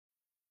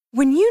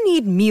When you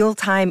need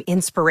mealtime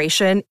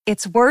inspiration,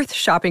 it's worth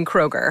shopping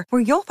Kroger,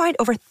 where you'll find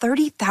over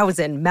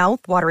 30,000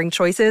 mouth-watering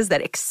choices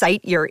that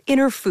excite your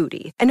inner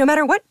foodie. And no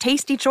matter what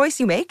tasty choice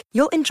you make,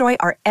 you'll enjoy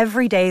our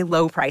everyday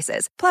low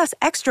prices, plus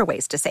extra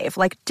ways to save,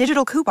 like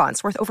digital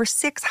coupons worth over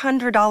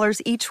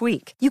 $600 each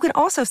week. You can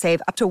also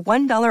save up to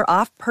 $1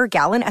 off per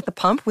gallon at the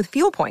pump with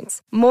fuel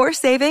points. More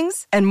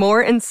savings and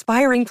more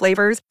inspiring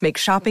flavors make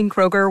shopping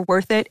Kroger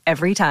worth it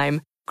every time.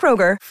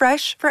 Kroger,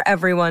 fresh for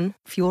everyone.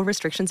 Fuel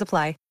restrictions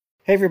apply.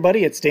 Hey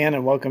everybody, it's Dan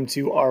and welcome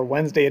to our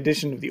Wednesday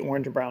edition of the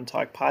Orange and Brown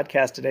Talk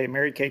podcast. Today,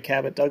 Mary Kay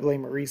Cabot, Doug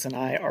Lesmerises, and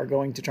I are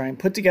going to try and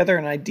put together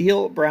an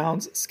ideal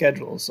Browns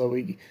schedule. So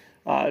we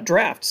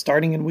draft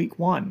starting in week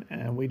 1,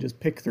 and we just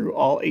pick through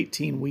all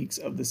 18 weeks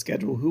of the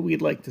schedule, who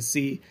we'd like to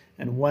see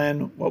and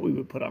when, what we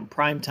would put on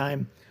prime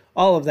time,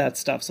 all of that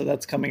stuff. So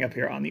that's coming up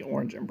here on the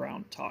Orange and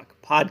Brown Talk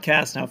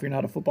podcast. Now, if you're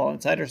not a Football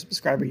Insider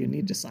subscriber, you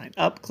need to sign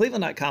up.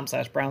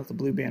 Cleveland.com/Browns, the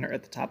blue banner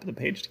at the top of the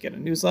page to get a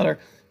newsletter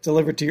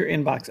delivered to your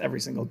inbox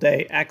every single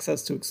day,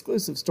 access to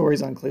exclusive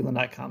stories on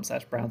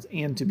Cleveland.com/Browns,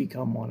 and to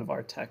become one of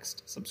our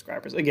text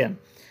subscribers. Again,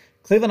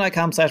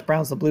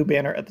 Cleveland.com/Browns, the blue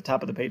banner at the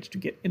top of the page to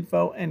get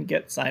info and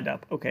get signed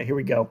up. Okay, here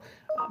we go.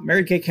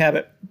 Mary Kay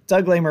Cabot,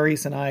 Doug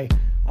Lesmerises, and I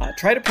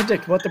try to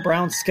predict what the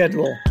Browns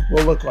schedule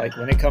will look like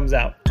when it comes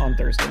out on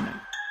Thursday night.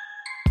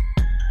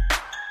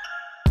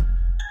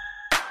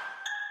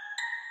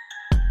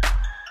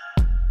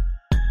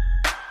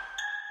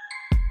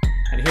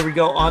 And here we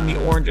go on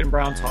the Orange and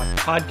Brown Talk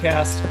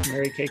podcast.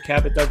 Mary Kay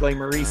Cabot, Doug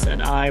Lesmerises,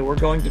 and we're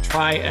going to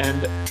try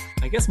and,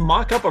 I guess,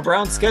 mock up a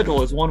Brown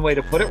schedule is one way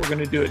to put it. We're going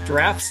to do it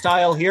draft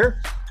style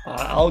here.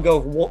 I'll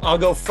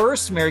go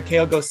first. Mary Kay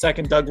will go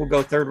second. Doug will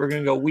go third. We're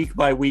going to go week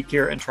by week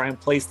here and try and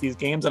place these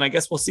games. And I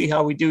guess we'll see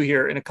how we do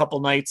here in a couple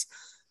nights.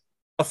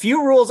 A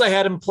few rules I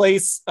had in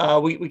place.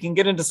 We can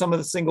get into some of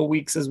the single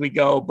weeks as we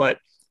go, but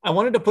I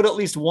wanted to put at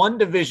least one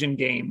division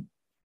game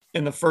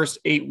in the first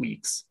 8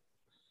 weeks,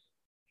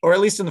 or at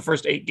least in the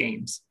first 8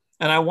 games.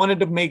 And I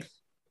wanted to make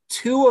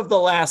 2 of the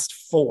last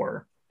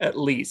 4, at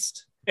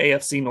least,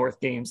 AFC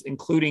North games,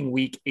 including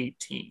week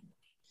 18.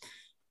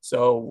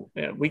 So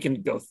we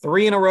can go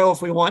 3 in a row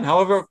if we want,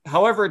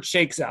 however it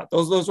shakes out.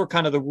 Those were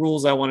kind of the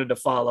rules I wanted to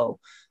follow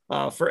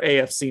for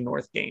AFC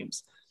North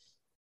games.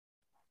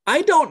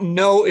 I don't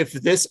know if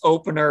this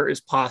opener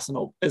is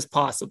possible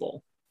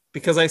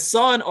because I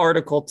saw an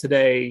article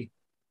today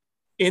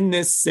in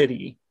this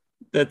city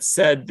that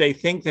said they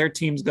think their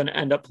team's going to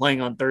end up playing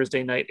on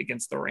Thursday night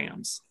against the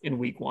Rams in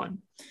week 1.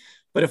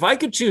 But if I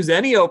could choose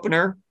any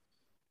opener,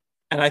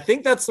 and I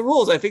think that's the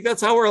rules, I think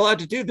that's how we're allowed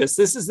to do this.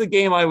 This is the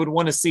game I would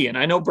want to see. And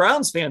I know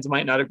Browns fans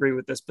might not agree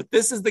with this, but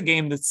this is the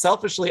game that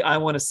selfishly I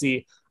want to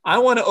see. I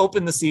want to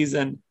open the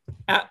season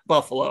at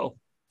Buffalo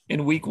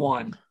in week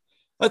 1.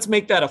 Let's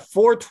make that a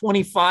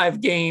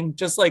 425 game,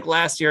 just like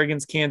last year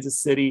against Kansas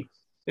City.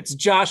 It's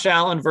Josh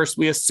Allen versus,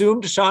 we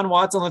assume, Deshaun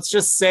Watson. Let's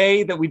just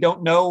say that we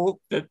don't know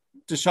that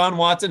Deshaun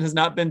Watson has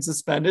not been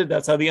suspended.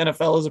 That's how the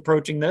NFL is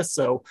approaching this.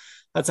 So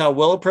that's how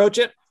we'll approach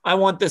it. I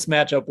want this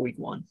matchup week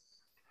 1.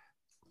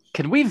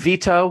 Can we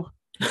veto?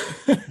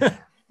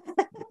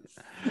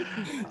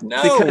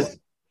 No. Because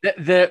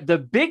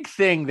the big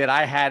thing that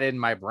I had in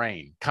my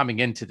brain coming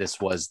into this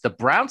was the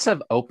Browns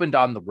have opened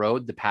on the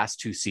road the past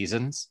 2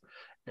 seasons,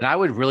 and I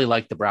would really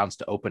like the Browns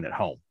to open at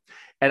home.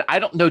 And I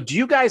don't know, do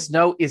you guys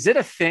know, is it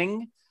a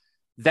thing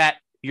that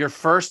your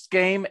first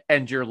game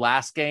and your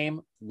last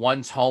game,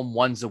 one's home,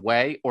 one's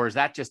away, or is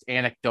that just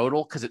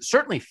anecdotal? Because it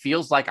certainly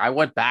feels like, I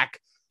went back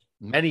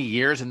many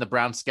years in the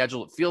Browns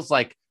schedule, it feels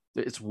like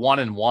it's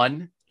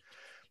 1-1.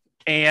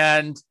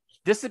 And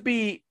this would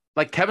be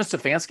like Kevin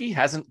Stefanski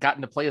hasn't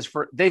gotten to play his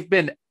first. They've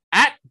been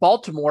at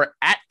Baltimore,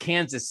 at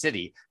Kansas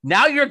City.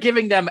 Now you're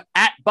giving them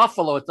at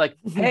Buffalo. It's like,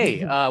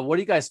 hey, what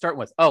are you guys starting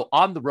with? Oh,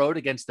 on the road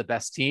against the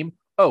best team.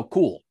 Oh,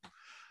 cool.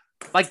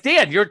 Like,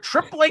 Dan, you're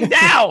tripling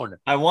down.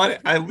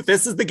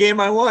 This is the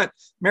game I want.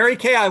 Mary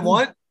Kay, I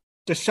want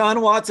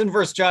Deshaun Watson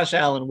versus Josh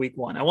Allen week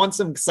 1. I want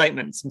some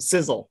excitement, some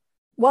sizzle.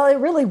 Well, it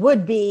really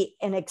would be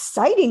an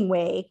exciting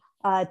way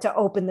to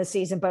open the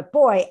season. But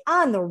boy,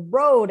 on the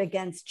road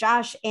against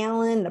Josh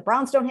Allen, the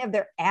Browns don't have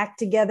their act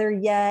together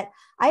yet.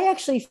 I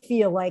actually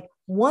feel like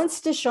once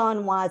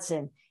Deshaun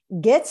Watson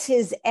gets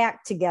his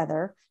act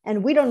together,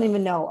 and we don't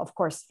even know, of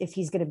course, if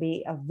he's going to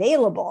be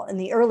available in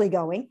the early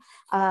going,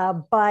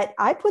 but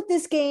I put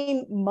this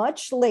game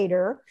much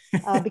later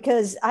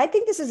because I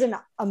think this is an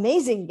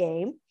amazing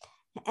game.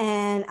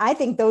 And I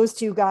think those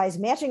two guys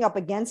matching up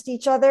against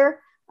each other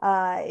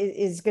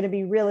is going to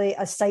be really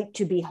a sight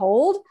to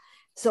behold.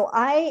 So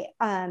I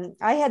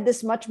had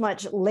this much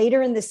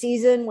later in the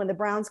season when the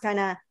Browns kind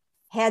of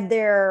had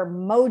their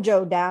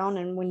mojo down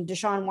and when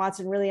Deshaun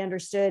Watson really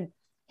understood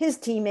his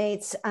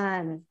teammates.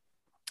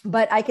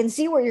 But I can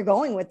see where you're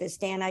going with this,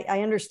 Dan.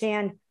 I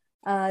understand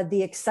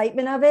the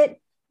excitement of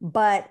it,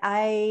 but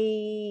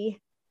I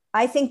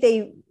think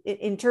they,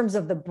 in terms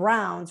of the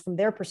Browns, from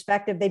their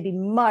perspective, they'd be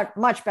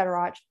much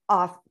better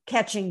off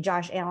catching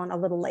Josh Allen a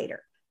little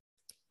later.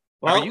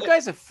 Well, are you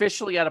guys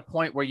officially at a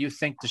point where you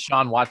think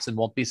Deshaun Watson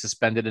won't be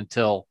suspended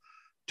until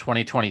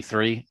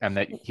 2023 and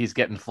that he's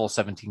getting full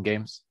 17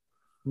 games?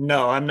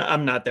 No,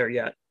 I'm not there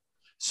yet.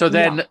 So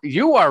then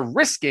you are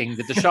risking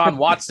the Deshaun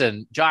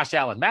Watson, Josh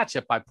Allen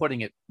matchup by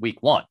putting it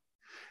week 1.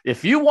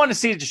 If you want to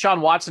see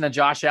Deshaun Watson and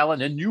Josh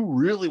Allen and you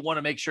really want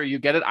to make sure you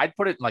get it, I'd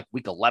put it in like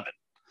week 11,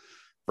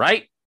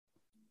 right?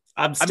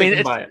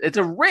 It's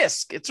a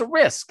risk. It's a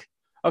risk.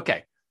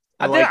 Okay.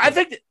 I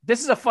think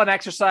this is a fun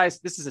exercise.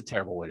 This is a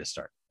terrible way to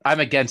start. I'm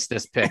against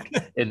this pick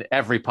in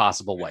every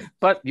possible way,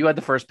 but you had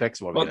the first pick.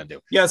 So what are we going to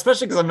do? Yeah,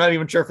 especially because I'm not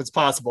even sure if it's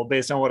possible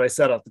based on what I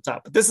said off the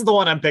top, but this is the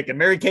one I'm picking.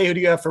 Mary Kay, who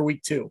do you have for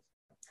week 2?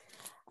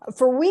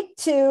 For week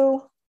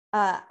 2,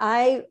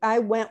 I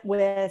went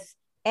with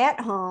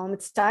at home.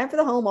 It's time for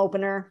the home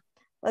opener.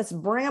 Let's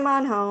bring them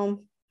on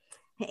home.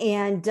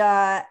 And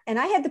I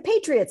had the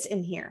Patriots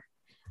in here.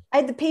 I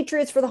had the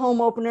Patriots for the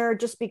home opener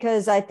just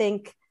because I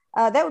think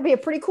that would be a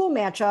pretty cool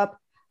matchup.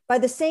 By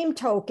the same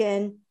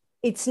token,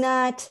 it's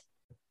not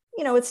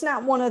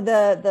one of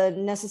the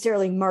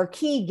necessarily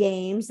marquee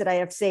games that I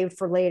have saved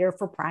for later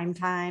for prime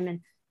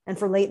time and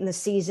for late in the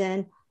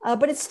season.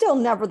 But it's still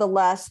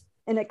nevertheless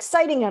an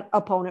exciting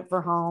opponent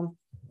for home.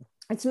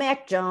 It's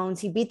Mac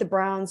Jones. He beat the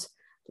Browns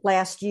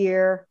last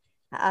year.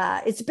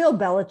 It's Bill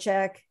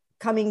Belichick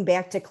coming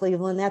back to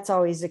Cleveland. That's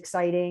always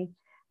exciting.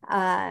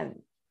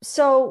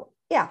 So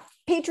yeah,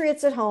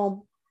 Patriots at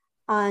home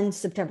on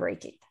September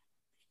 18th.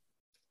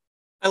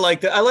 I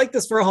like that. I like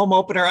this for a home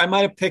opener. I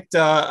might have picked,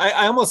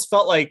 I almost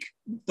felt like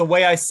the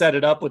way I set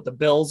it up with the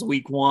Bills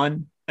week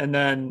 1. And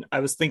then I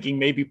was thinking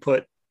maybe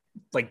put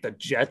like the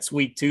Jets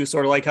week 2,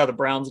 sort of like how the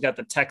Browns got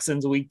the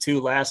Texans week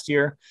 2 last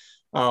year.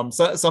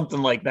 So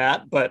something like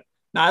that. But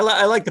no,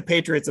 I like the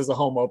Patriots as a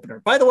home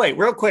opener. By the way,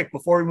 real quick,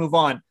 before we move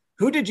on,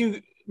 who did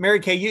you, Mary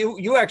Kay,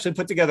 you actually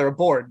put together a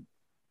board.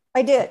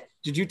 I did.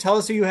 Did you tell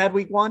us who you had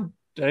week 1?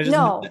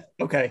 No.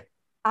 Okay.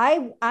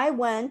 I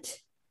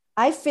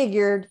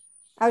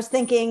was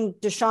thinking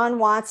Deshaun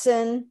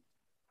Watson.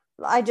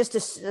 I just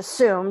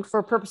assumed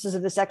for purposes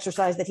of this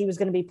exercise that he was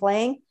going to be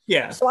playing.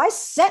 Yeah. So I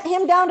sent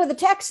him down to the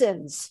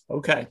Texans.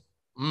 Okay.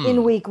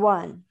 In week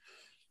 1.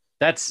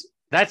 That's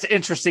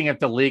interesting if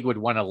the league would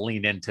want to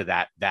lean into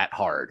that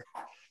hard.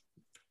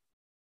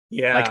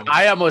 Yeah. Like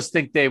I almost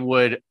think they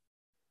would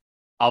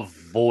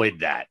avoid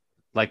that.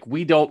 Like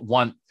we don't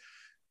want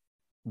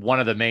one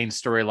of the main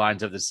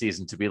storylines of the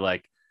season to be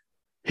like,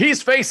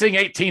 he's facing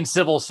 18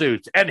 civil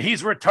suits and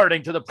he's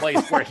returning to the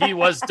place where he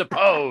was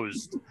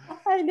deposed.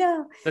 I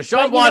know.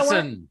 Deshaun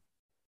Watson.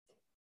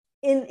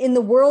 In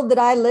the world that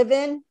I live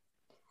in,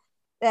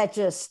 that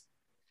just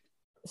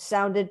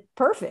sounded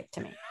perfect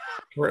to me.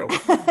 True.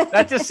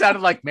 That just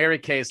sounded like Mary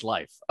Kay's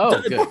life.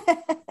 Oh, good.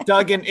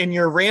 Doug, in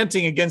your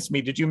ranting against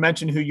me, did you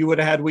mention who you would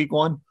have had week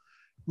 1?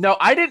 No,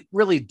 I didn't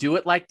really do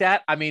it like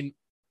that. I mean,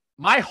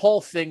 my whole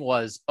thing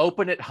was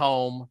open at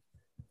home,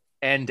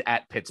 end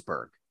at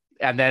Pittsburgh.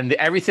 And then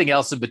everything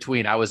else in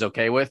between I was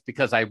okay with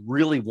because I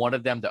really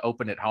wanted them to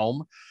open at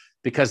home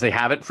because they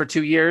haven't for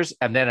 2 years.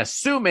 And then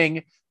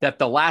assuming that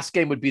the last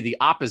game would be the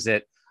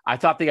opposite, I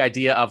thought the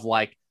idea of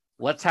like,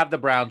 let's have the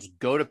Browns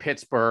go to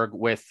Pittsburgh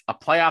with a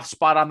playoff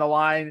spot on the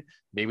line.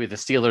 Maybe the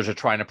Steelers are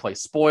trying to play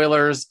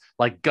spoilers,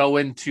 like go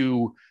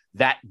into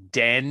that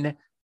den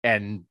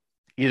and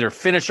either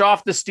finish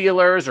off the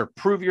Steelers or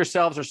prove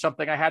yourselves or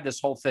something. I had this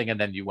whole thing and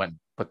then you went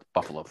put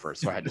Buffalo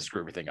first. So I had to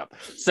screw everything up.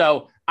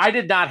 So I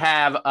did not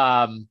have,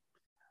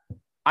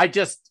 I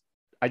just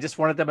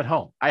wanted them at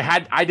home.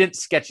 I didn't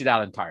sketch it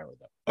out entirely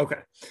though. Okay.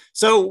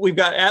 So we've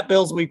got at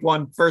Bills week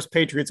 1, first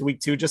Patriots week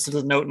 2. Just as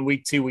a note, in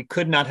week 2, we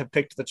could not have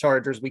picked the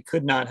Chargers. We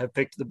could not have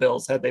picked the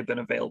Bills had they been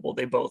available.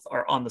 They both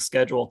are on the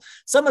schedule.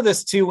 Some of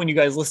this too, when you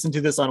guys listen to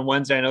this on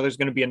Wednesday, I know there's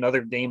going to be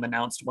another game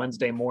announced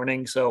Wednesday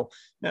morning. So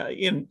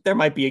there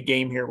might be a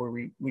game here where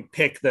we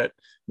pick that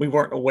we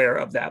weren't aware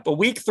of that. But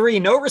week 3,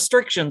 no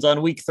restrictions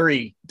on week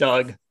 3,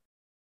 Doug.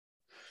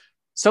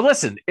 So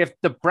listen, if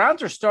the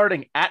Browns are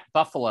starting at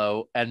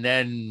Buffalo and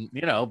then,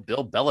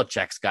 Bill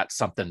Belichick's got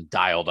something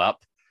dialed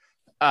up,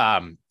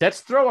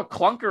 let's throw a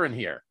clunker in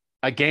here,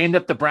 a game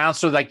that the Browns,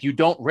 so like you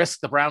don't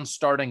risk the Browns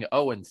starting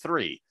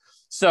 0-3.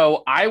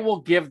 So I will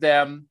give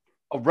them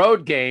a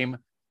road game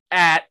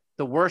at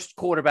the worst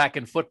quarterback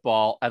in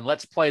football. And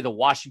let's play the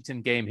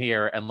Washington game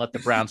here and let the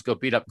Browns go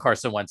beat up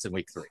Carson Wentz in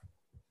week 3.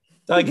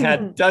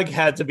 Doug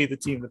had to be the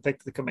team that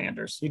picked the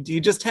Commanders. He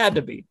just had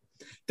to be.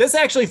 This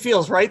actually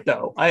feels right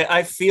though.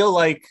 I feel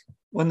like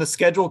when the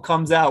schedule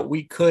comes out,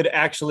 we could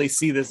actually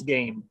see this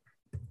game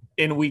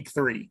in week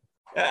 3.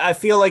 I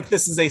feel like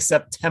this is a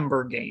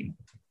September game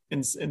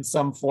in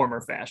some form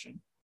or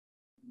fashion.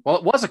 Well,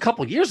 it was a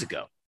couple years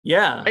ago.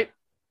 Yeah. Right?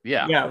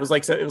 Yeah. Yeah. It was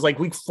like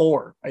week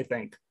 4, I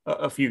think,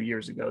 a few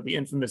years ago, the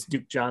infamous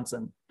Duke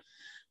Johnson.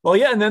 Well,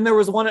 yeah. And then there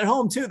was one at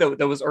home too,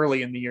 that was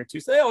early in the year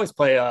too. So they always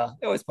play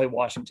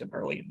Washington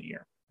early in the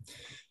year.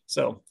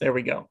 So there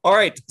we go. All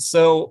right.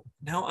 So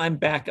now I'm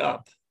back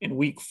up in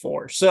week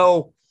 4.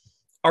 So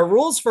our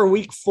rules for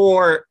week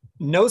 4,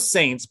 no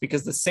Saints,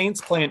 because the Saints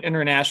play an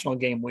international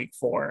game week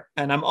 4.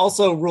 And I'm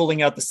also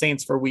ruling out the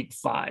Saints for week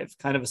 5,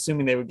 kind of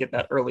assuming they would get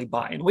that early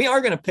bye. And we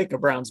are going to pick a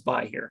Browns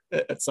bye here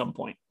at some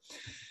point.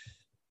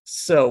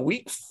 So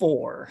week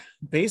 4,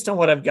 based on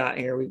what I've got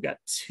here, we've got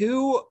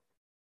two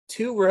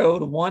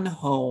road, 1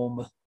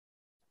 home.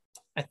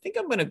 I think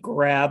I'm going to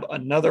grab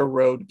another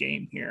road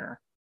game here.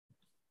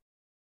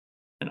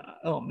 And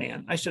oh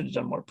man, I should have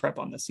done more prep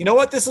on this. You know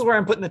what? This is where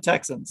I'm putting the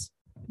Texans.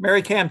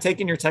 Mary Kay, I'm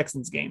taking your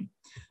Texans game.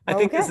 I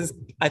think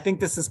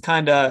this is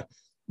kind of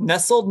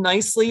nestled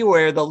nicely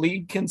where the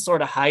league can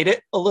sort of hide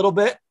it a little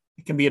bit.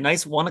 It can be a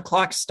nice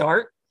 1:00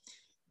 start.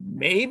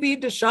 Maybe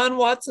Deshaun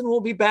Watson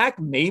will be back.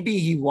 Maybe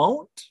he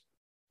won't.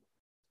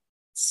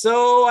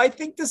 So I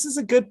think this is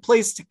a good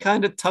place to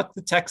kind of tuck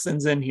the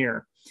Texans in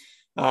here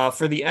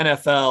for the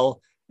NFL.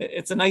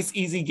 It's a nice,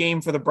 easy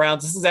game for the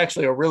Browns. This is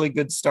actually a really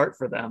good start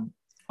for them,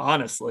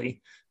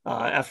 honestly,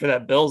 after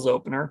that Bills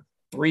opener.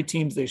 3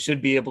 teams they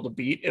should be able to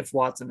beat if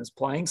Watson is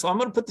playing. So I'm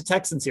going to put the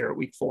Texans here at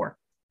week 4.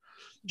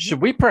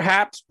 Should we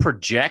perhaps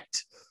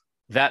project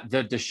that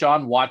the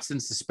Deshaun Watson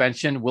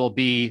suspension will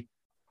be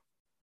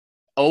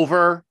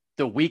over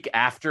the week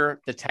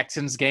after the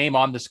Texans game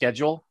on the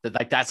schedule?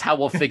 That's how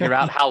we'll figure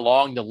out how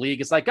long the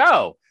league is like,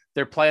 oh,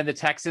 they're playing the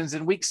Texans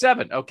in week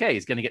 7. Okay,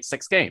 he's going to get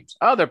 6 games.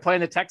 Oh, they're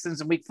playing the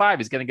Texans in week 5.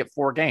 He's going to get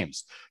 4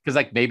 games.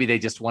 Because maybe they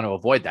just want to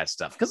avoid that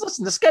stuff. Because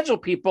listen, the schedule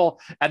people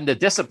and the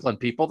discipline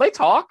people, they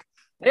talk.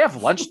 They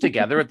have lunch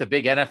together at the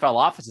big NFL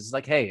offices. It's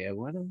like, hey,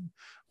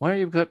 why are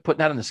you putting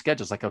that on the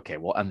schedule? It's like, okay,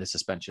 we'll end the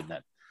suspension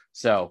then.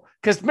 So,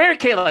 because Mary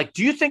Kay,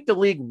 do you think the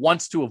league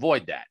wants to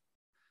avoid that?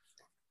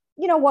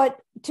 You know what?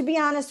 To be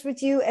honest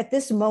with you, at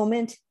this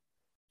moment,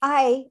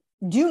 I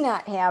do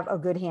not have a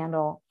good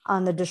handle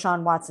on the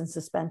Deshaun Watson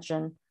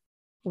suspension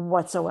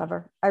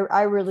whatsoever.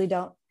 I really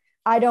don't.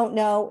 I don't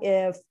know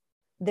if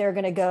they're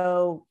going to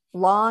go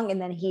long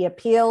and then he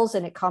appeals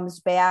and it comes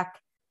back,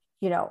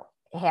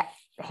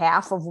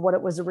 half of what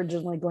it was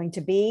originally going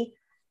to be.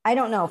 I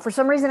don't know. For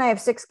some reason, I have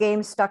 6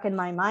 games stuck in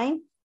my mind,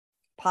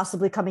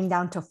 possibly coming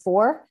down to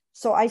 4.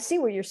 So I see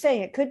what you're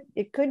saying.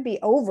 It could be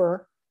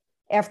over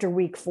after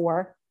week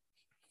 4.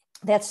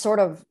 That's sort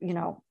of,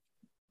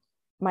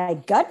 my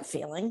gut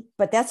feeling,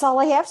 but that's all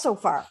I have so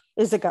far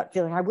is a gut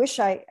feeling. I wish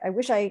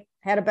I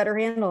had a better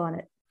handle on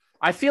it.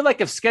 I feel like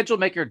if schedule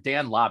maker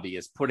Dan Lobby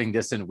is putting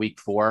this in week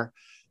 4,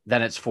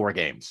 then it's 4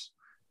 games.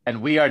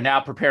 And we are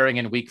now preparing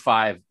in week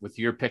 5 with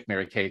your pick,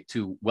 Mary Kay,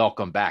 to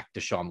welcome back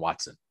Deshaun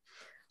Watson.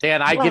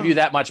 Dan, I give you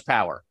that much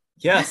power.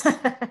 Yes.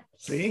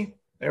 See,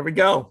 there we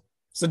go.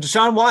 So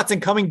Deshaun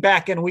Watson coming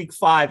back in week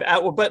 5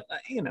 but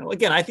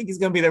again, I think he's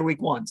going to be there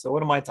week 1. So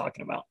what am I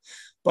talking about?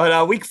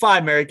 But week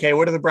 5, Mary Kay,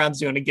 what are the Browns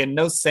doing? Again,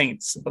 no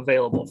Saints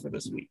available for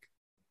this week.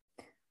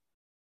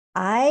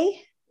 I'm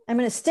going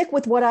to stick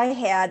with what I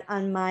had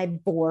on my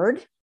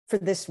board for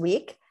this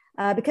week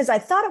because I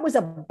thought it was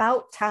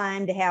about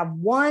time to have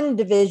one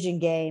division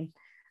game,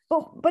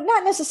 but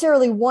not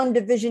necessarily one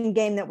division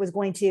game that was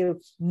going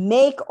to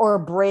make or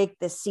break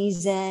the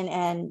season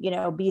and,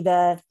 be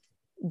the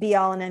be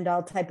all and end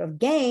all type of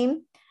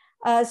game.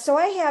 So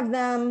I have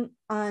them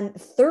on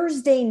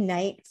Thursday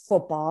night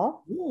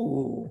football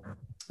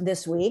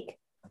this week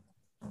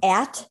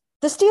at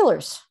the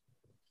Steelers.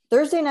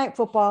 Thursday night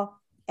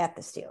football at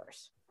the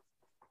Steelers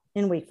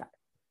in week 5.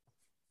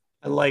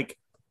 I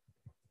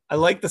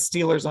like the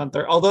Steelers on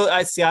Thursday. Although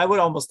I would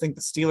almost think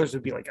the Steelers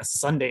would be like a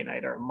Sunday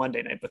night or a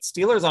Monday night, but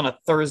Steelers on a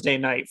Thursday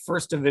night,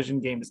 first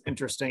division game is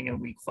interesting in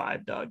week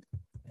 5, Doug.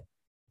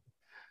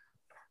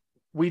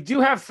 We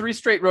do have 3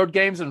 straight road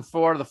games and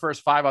 4 of the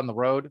first 5 on the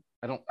road.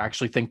 I don't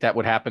actually think that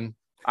would happen.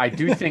 I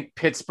do think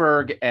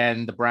Pittsburgh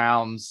and the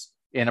Browns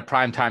in a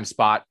primetime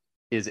spot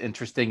is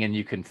interesting and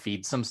you can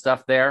feed some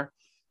stuff there.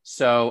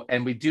 So,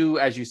 and we do,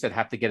 as you said,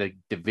 have to get a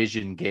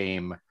division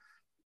game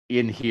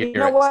in here. You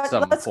know what?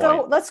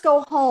 Let's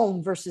go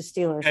home versus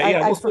Steelers.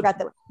 Yeah, I forgot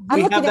that.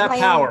 We have that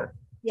power.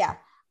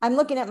 I'm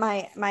looking at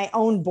my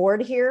own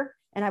board here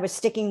and I was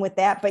sticking with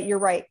that, but you're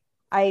right.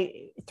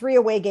 3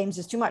 away games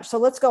is too much. So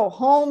let's go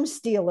home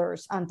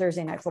Steelers on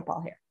Thursday night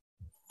football here.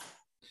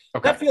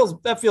 Okay.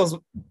 That feels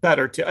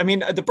better too. I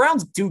mean, the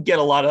Browns do get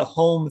a lot of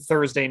home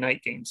Thursday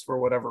night games for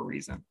whatever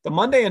reason. The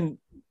Monday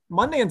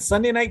and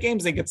Sunday night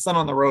games, they get sent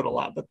on the road a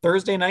lot, but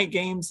Thursday night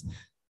games,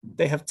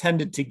 they have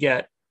tended to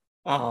get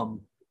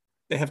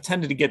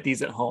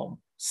these at home.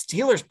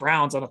 Steelers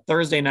Browns on a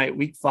Thursday night,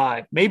 week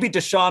 5, maybe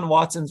Deshaun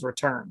Watson's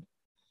return.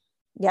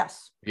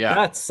 Yes. Yeah.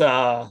 That's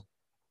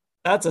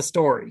a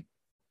story.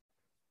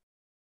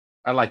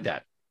 I like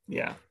that.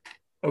 Yeah.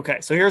 Okay.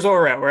 So here's where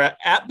we're at. We're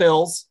at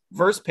Bills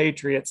versus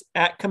Patriots,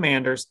 at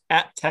Commanders,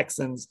 at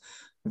Texans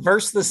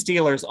versus the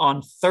Steelers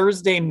on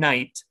Thursday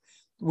night.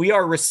 We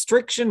are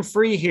restriction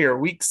free here,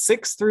 week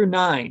 6 through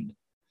 9.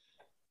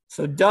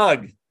 So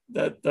Doug,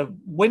 the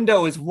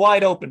window is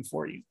wide open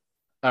for you.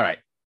 All right.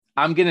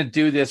 I'm going to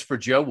do this for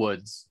Joe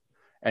Woods,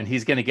 and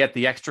he's going to get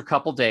the extra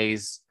couple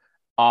days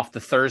off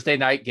the Thursday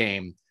night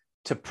game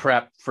to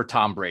prep for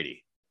Tom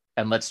Brady.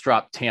 And let's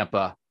drop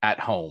Tampa at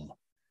home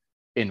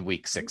in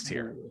week 6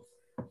 here.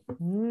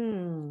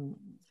 Mm.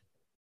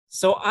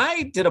 So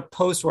I did a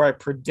post where I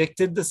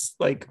predicted this,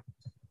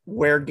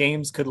 where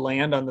games could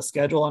land on the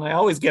schedule, and I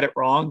always get it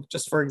wrong.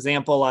 Just for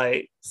example,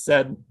 I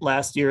said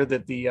last year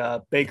that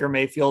the Baker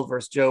Mayfield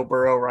versus Joe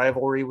Burrow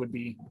rivalry would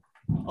be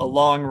a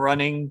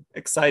long-running,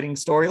 exciting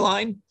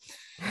storyline.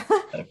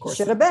 Of course,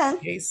 should have been.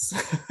 Case.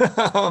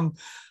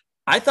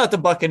 I thought the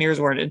Buccaneers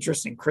were an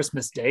interesting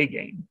Christmas Day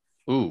game.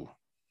 Ooh.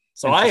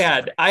 So I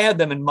had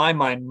them in my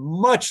mind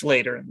much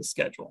later in the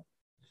schedule.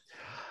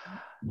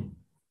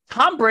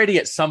 Tom Brady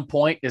at some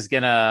point is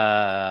gonna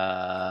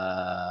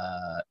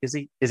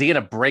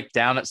break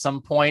down at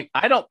some point.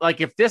 I don't like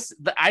if this.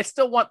 I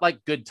still want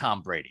like good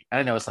Tom Brady.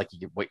 I know it's like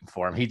you're waiting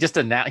for him. He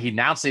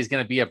announced he's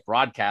going to be a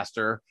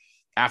broadcaster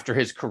after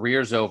his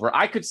career's over.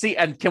 I could see.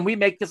 And can we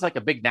make this like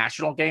a big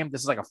national game?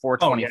 This is like a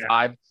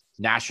 425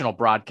 national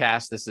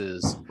broadcast. This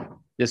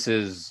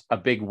is a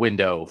big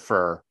window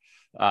for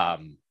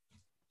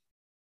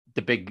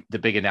the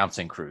big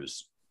announcing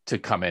crews to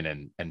come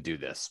in and do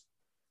this.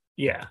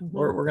 Yeah,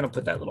 we're going to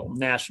put that little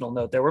national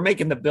note there. We're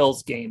making the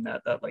Bills game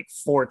that like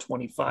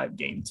 425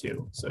 game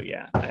too. So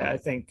yeah, I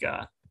think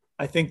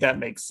that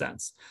makes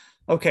sense.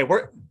 Okay,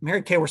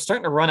 Mary Kay, we're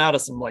starting to run out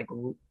of some like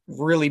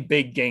really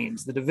big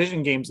games. The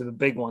division games are the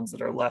big ones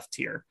that are left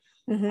here.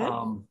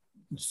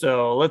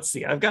 So let's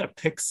see. I've got to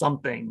pick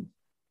something.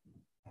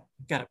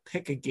 I've got to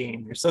pick a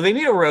game here. So they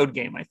need a road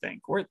game, I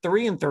think. We're at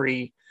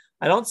 3-3.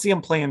 I don't see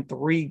them playing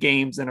 3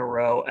 games in a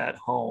row at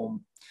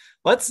home.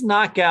 Let's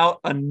knock out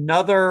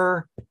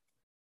another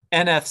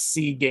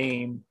NFC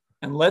game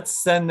and let's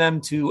send them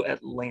to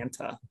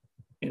Atlanta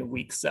in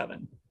week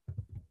 7.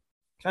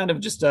 Kind of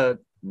just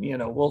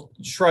we'll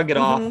shrug it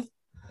off.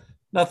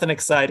 Nothing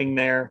exciting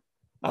there.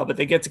 But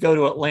they get to go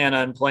to Atlanta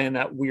and play in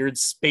that weird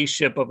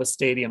spaceship of a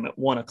stadium at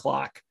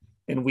 1:00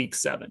 in week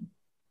 7.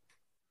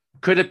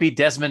 Could it be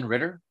Desmond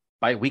Ridder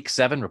by week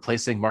 7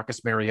 replacing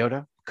Marcus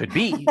Mariota? Could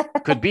be.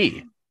 Could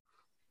be.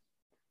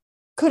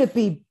 Could it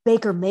be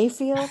Baker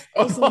Mayfield?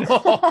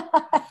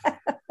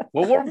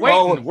 Well, we're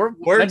waiting.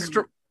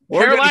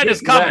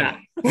 Carolina's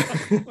coming.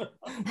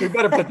 We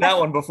better put that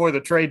one before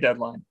the trade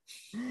deadline.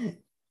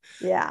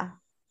 Yeah.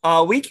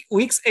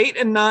 Weeks 8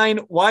 and 9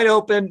 wide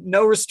open,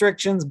 no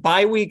restrictions.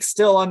 Bye week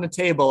still on the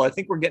table. I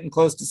think we're getting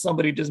close to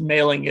somebody just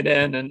mailing it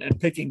in and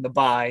picking the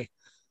bye.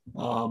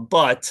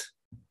 But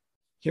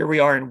here we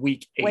are in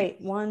week 8.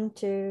 Wait, 1,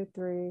 2,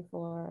 3,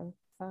 4,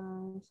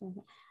 5,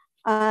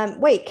 6.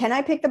 Wait, can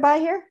I pick the bye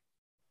here?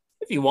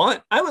 If you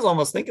want. I was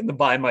almost thinking the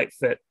bye might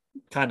fit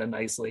kind of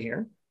nicely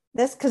here.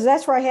 That's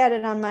where I had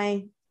it on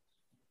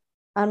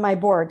my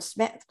board.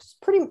 It's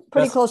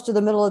pretty close to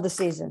the middle of the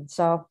season.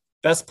 So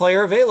best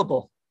player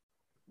available.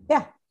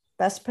 Yeah,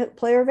 best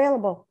player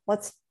available.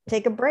 Let's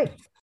take a break.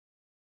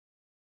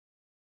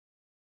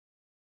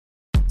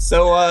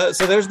 So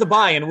there's the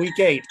bye in week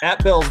 8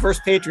 at Bills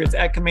versus Patriots,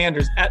 at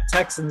Commanders, at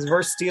Texans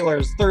versus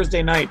Steelers,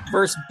 Thursday night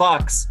versus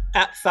Bucks,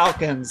 at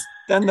Falcons.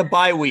 Then the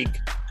bye week.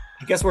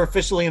 I guess we're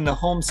officially in the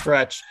home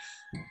stretch.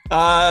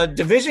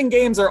 Division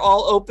games are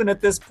all open at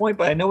this point,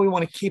 but I know we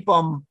want to keep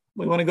them.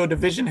 We want to go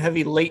division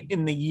heavy late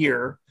in the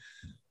year.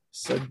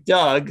 So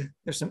Doug,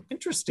 there's some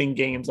interesting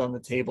games on the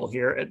table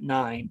here at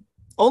 9.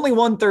 Only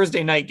one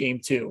Thursday night game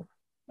too.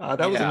 That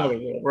was another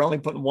rule. We're only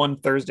putting one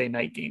Thursday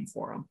night game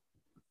for them.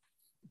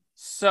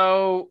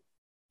 So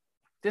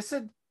this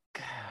is,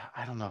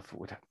 I don't know if it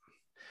would have.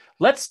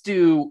 Let's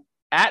do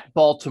at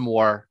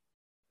Baltimore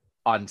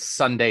on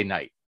Sunday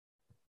night.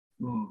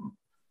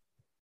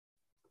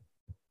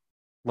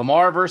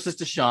 Lamar versus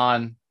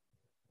Deshaun.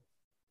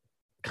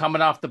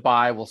 Coming off the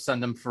bye, we'll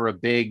send them for a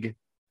big,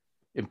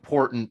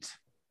 important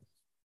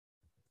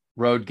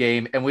road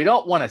game. And we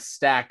don't want to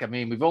stack. I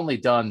mean, we've only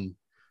done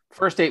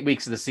first 8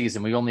 weeks of the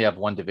season. We only have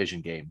one division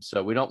game.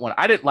 So we don't want,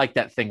 I didn't like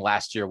that thing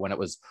last year when it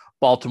was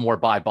Baltimore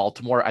by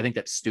Baltimore. I think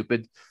that's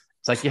stupid.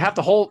 It's like you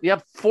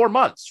have 4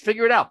 months,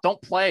 figure it out.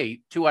 Don't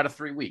play 2 out of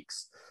 3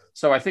 weeks.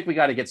 So I think we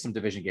got to get some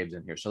division games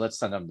in here. So let's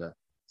send them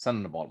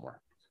to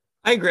Baltimore.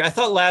 I agree. I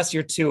thought last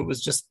year too, it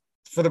was just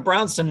for the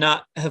Browns to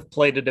not have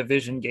played a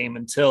division game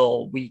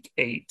until week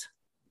 8.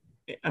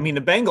 I mean,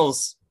 the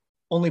Bengals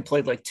only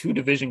played like 2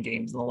 division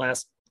games in the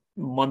last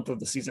month of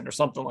the season or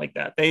something like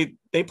that. They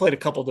played a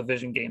couple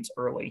division games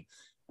early.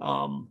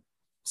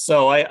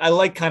 So I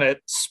like kind of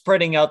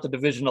spreading out the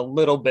division a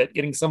little bit,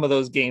 getting some of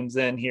those games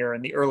in here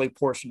in the early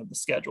portion of the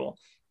schedule,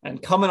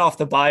 and coming off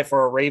the bye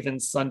for a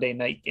Ravens Sunday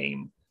night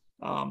game.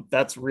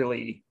 That's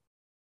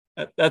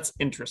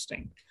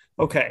interesting.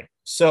 Okay,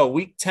 so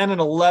week 10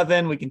 and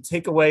 11, we can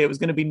take away. It was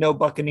going to be no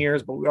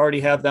Buccaneers, but we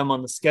already have them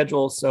on the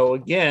schedule. So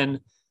again,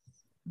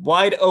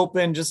 wide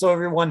open, just so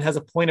everyone has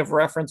a point of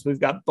reference. We've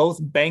got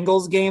both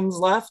Bengals games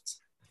left.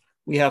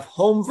 We have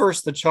home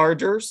versus the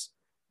Chargers,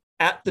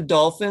 at the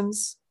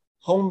Dolphins,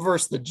 home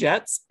versus the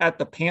Jets, at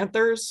the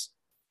Panthers.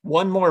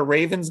 One more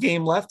Ravens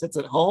game left. It's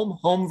at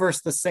home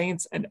versus the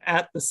Saints, and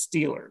at the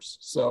Steelers.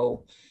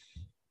 So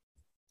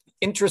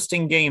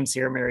interesting games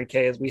here, Mary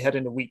Kay, as we head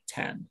into week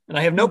 10. And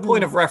I have no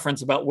point of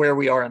reference about where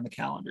we are in the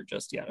calendar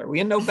just yet. Are we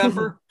in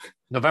November?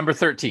 November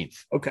 13th.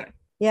 Okay.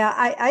 Yeah,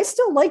 I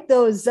still like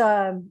those.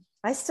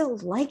 I still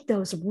like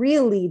those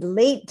really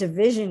late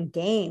division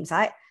games.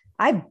 I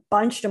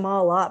bunched them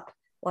all up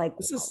like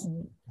This is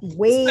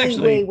way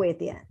at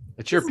the end.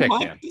 It's your pick,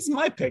 Dan. This is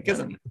my pick,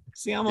 isn't it?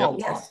 See, I'm Yep.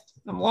 lost.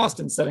 I'm lost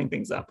in setting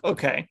things up.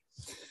 Okay.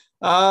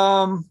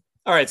 All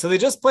right. So they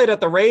just played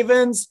at the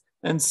Ravens,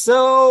 and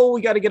so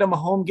we got to get them a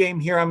home game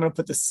here. I'm going to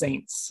put the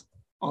Saints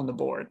on the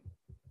board.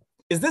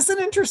 Is this an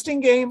interesting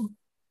game?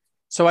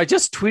 So I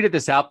just tweeted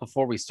this out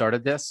before we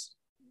started this.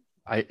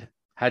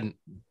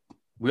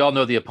 We all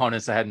know the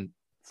opponents. I hadn't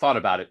thought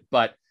about it,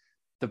 but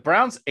the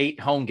Browns' 8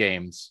 home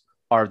games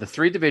are the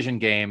 3 division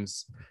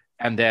games,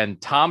 and then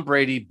Tom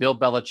Brady, Bill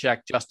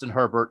Belichick, Justin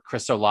Herbert,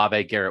 Chris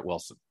Olave, Garrett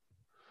Wilson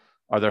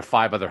are their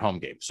 5 other home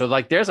games. So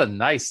like, there's a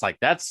nice, like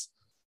that's,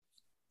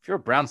 if you're a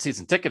Brown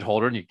season ticket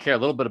holder and you care a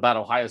little bit about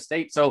Ohio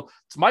State. So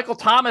it's Michael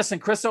Thomas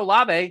and Chris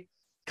Olave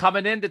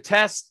coming in to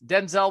test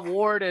Denzel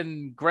Ward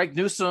and Greg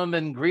Newsome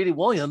and Greedy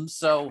Williams.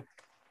 So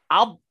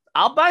I'll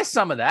buy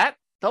some of that.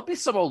 There'll be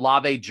some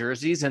Olave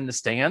jerseys in the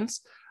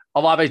stands.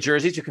 Olave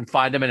jerseys, you can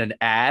find them in an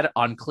ad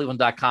on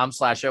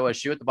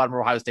cleveland.com/OSU at the bottom of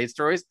Ohio State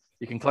stories.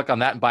 You can click on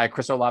that and buy a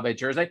Chris Olave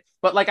jersey.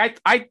 But like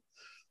I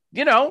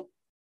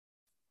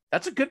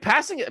that's a good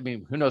passing. I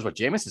mean, who knows what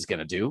Jameis is going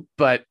to do,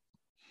 but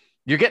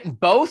you're getting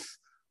both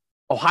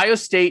Ohio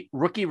State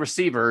rookie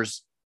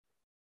receivers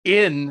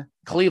in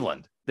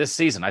Cleveland this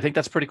season. I think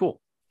that's pretty cool.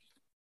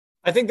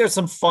 I think there's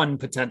some fun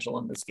potential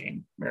in this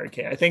game, Mary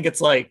Kay. I think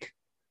it's like,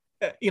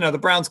 the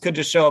Browns could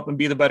just show up and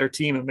be the better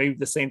team, and maybe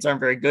the Saints aren't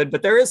very good,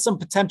 but there is some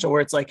potential where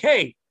it's like,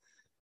 hey,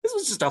 this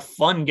was just a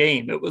fun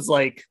game. It was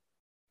like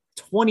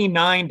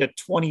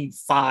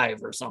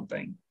 29-25 or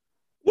something.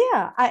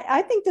 Yeah,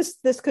 I think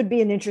this could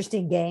be an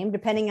interesting game,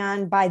 depending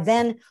on by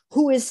then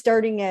who is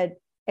starting at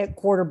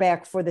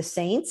quarterback for the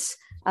Saints.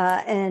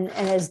 And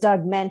as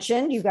Doug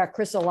mentioned, you've got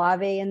Chris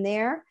Olave in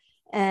there.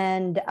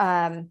 And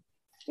I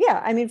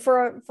mean,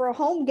 for a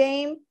home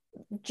game,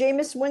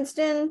 Jameis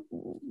Winston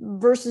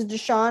versus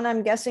Deshaun,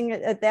 I'm guessing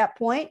at that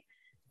point,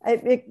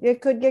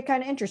 it could get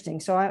kind of interesting.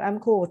 So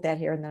I'm cool with that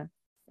here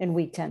in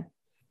week 10.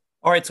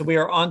 All right, so we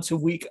are on to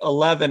week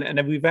 11,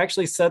 and we've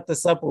actually set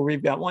this up where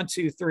we've got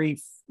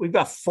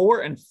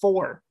 4 and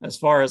 4 as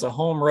far as a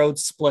home road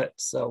split.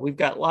 So we've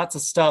got lots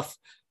of stuff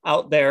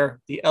out there.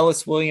 The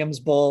Ellis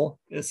Williams Bowl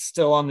is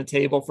still on the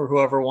table for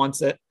whoever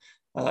wants it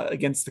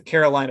against the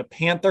Carolina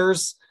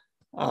Panthers.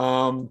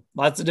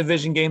 Lots of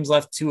division games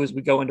left too as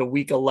we go into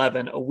week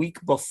 11, a week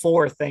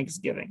before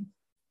Thanksgiving.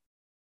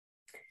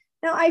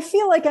 Now I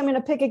feel like I'm going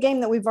to pick a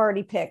game that we've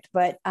already picked,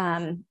 but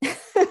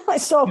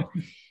so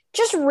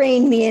just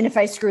rein me in if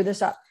I screw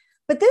this up.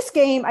 But this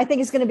game I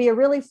think is going to be a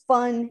really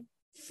fun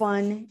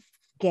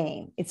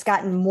game. It's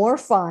gotten more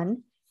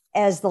fun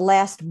as the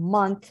last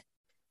month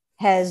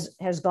has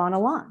gone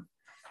along.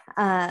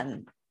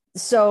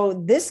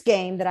 So this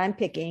game that I'm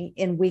picking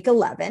in week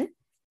 11,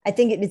 I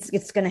think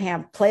it's going to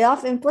have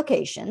playoff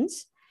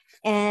implications,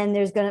 and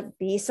there's going to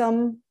be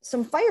some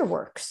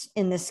fireworks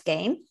in this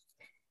game,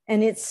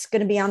 and it's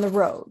going to be on the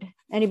road.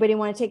 Anybody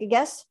want to take a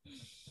guess?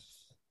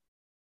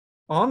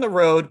 On the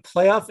road,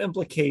 playoff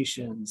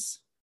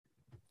implications.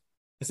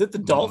 Is it the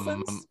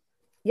Dolphins?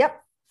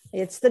 Yep,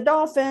 it's the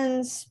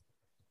Dolphins.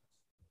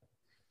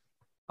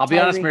 I'll be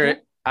honest, Mary.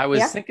 I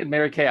was thinking,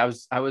 Mary Kay,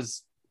 I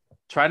was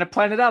trying to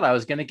plan it out. I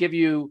was going to give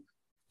you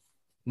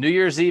New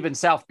Year's Eve in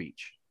South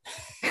Beach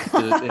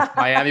if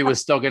Miami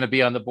was still going to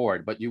be on the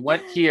board, but you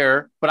went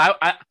here. But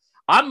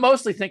I'm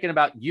mostly thinking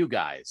about you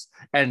guys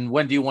and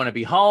when do you want to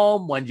be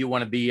home? When do you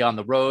want to be on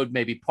the road?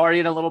 Maybe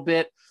partying a little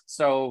bit.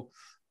 So,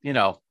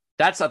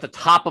 that's at the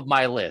top of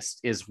my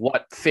list is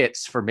what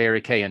fits for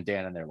Mary Kay and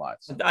Dan in their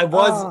lives. I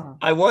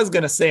was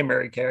going to say,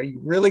 Mary Kay, are you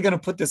really going to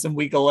put this in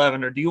week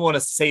 11 or do you want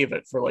to save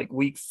it for like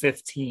week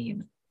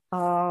 15?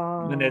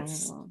 And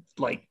it's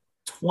like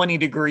 20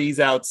 degrees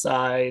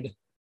outside.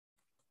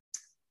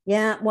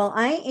 Yeah, well,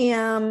 I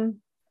am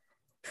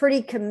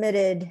pretty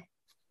committed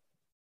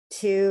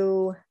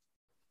to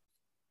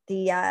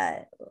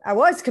I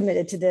was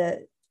committed to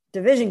the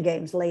division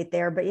games late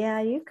there, but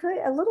yeah, you could,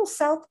 a little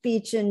South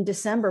Beach in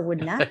December would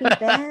not be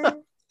bad.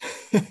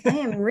 I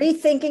am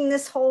rethinking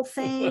this whole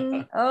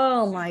thing.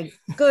 Oh my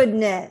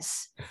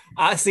goodness.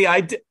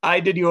 I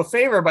did you a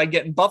favor by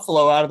getting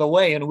Buffalo out of the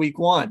way in week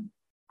 1.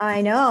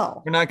 I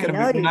know. You're not going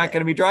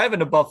to be driving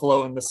to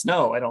Buffalo in the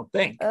snow, I don't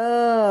think.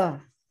 I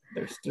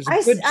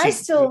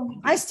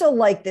still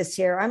like this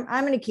here. I'm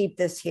going to keep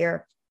this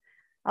here.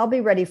 I'll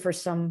be ready for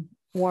some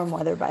warm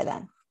weather by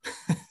then.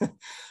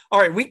 All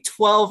right. Week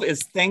 12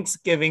 is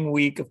Thanksgiving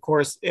week. Of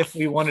course, if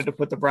we wanted to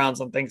put the Browns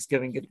on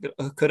Thanksgiving,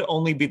 it could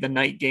only be the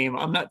night game.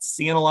 I'm not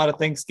seeing a lot of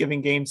Thanksgiving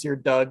games here,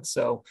 Doug.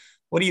 So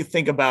what do you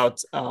think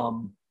about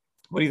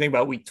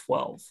week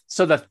 12?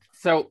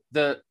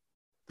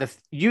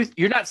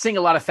 You're not seeing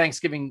a lot of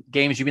Thanksgiving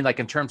games. You mean like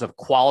in terms of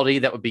quality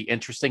that would be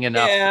interesting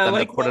enough for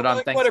them to put it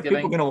on Thanksgiving? What are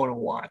people going to want to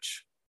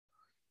watch?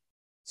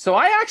 So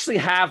I actually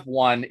have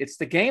one. It's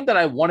the game that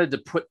I wanted to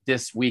put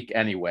this week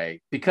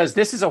anyway, because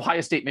this is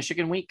Ohio State,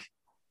 Michigan week.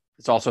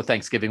 It's also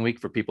Thanksgiving week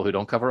for people who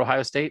don't cover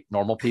Ohio State.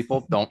 Normal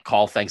people don't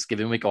call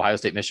Thanksgiving week Ohio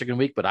State, Michigan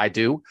week, but I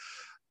do.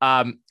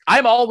 I'm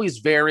always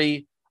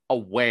very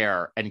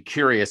aware and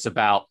curious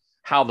about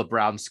how the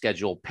Browns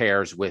schedule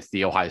pairs with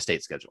the Ohio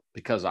State schedule,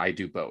 because I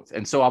do both.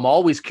 And so I'm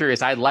always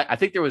curious. I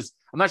think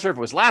I'm not sure if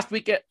it was last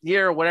week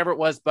here or whatever it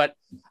was, but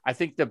I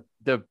think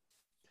the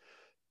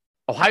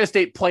Ohio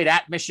State played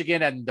at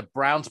Michigan and the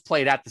Browns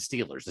played at the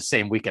Steelers the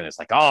same weekend. It's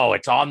like, oh,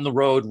 it's on the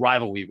road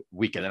rivalry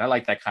weekend. And I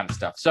like that kind of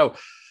stuff. So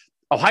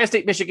Ohio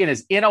State, Michigan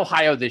is in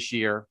Ohio this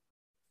year.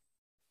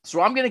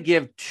 So I'm going to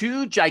give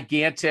two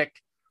gigantic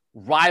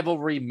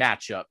rivalry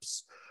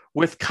matchups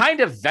with kind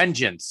of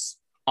vengeance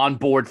on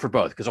board for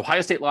both, because Ohio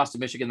State lost to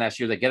Michigan last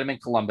year. They get them in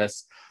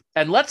Columbus.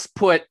 And let's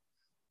put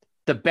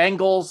the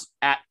Bengals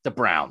at the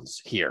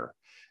Browns here.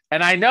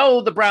 And I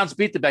know the Browns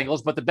beat the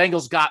Bengals, but the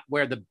Bengals got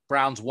where the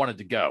Browns wanted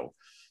to go.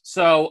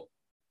 So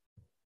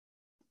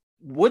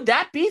would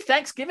that be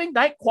Thanksgiving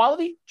night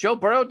quality? Joe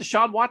Burrow,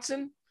 Deshaun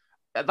Watson?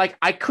 Like,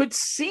 I could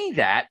see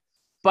that,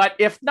 but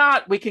if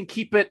not, we can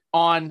keep it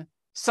on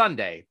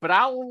Sunday. But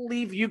I'll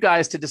leave you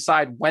guys to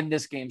decide when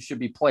this game should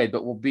be played,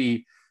 but we'll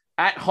be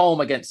at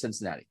home against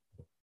Cincinnati.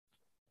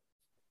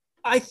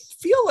 I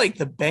feel like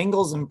the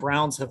Bengals and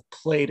Browns have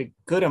played a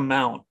good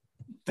amount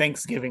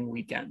Thanksgiving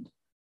weekend.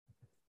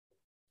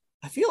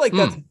 I feel like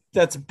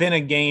that's been a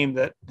game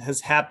that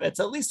has happened. It's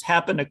at least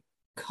happened a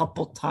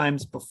couple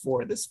times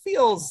before. This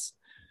feels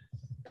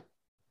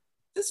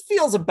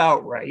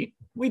about right.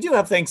 We do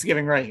have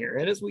Thanksgiving right here.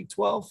 It is week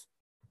 12.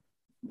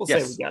 We'll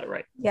say we got it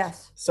right.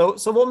 Yes. So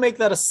we'll make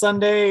that a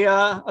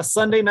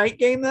Sunday night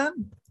game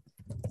then.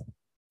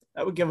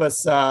 That would give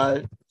us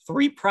 3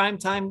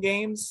 primetime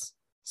games,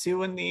 2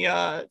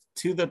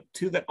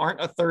 that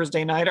aren't a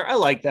Thursday nighter. I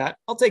like that.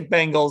 I'll take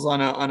Bengals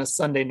on a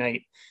Sunday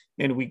night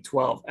in week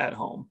 12 at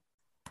home.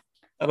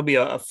 That'll be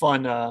a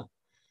fun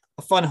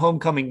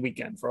homecoming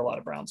weekend for a lot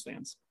of Browns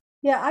fans.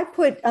 Yeah, I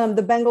put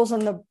the Bengals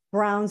and the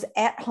Browns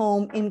at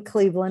home in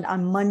Cleveland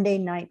on Monday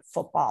Night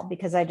Football,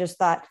 because I just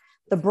thought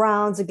the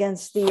Browns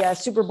against the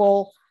Super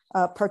Bowl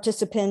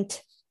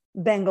participant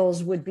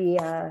Bengals would be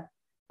a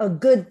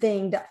good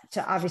thing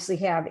to obviously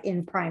have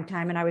in prime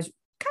time. And I was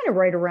kind of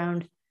right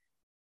around,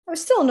 I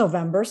was still in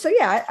November. So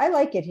yeah, I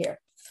like it here.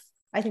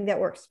 I think that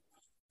works.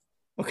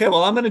 Okay,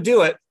 well, I'm going to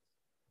do it.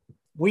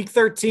 Week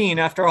 13,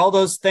 after all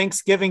those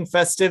Thanksgiving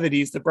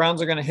festivities, the Browns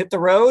are going to hit the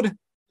road,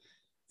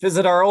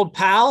 visit our old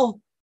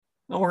pal,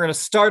 and we're going to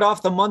start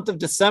off the month of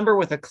December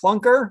with a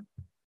clunker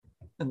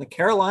and the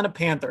Carolina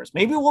Panthers.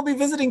 Maybe we'll be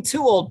visiting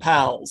 2 old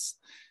pals,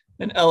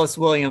 and Ellis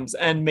Williams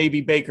and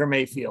maybe Baker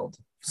Mayfield.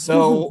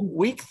 So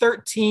week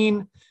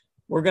 13,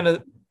 we're going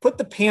to put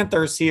the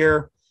Panthers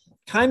here,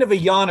 kind of a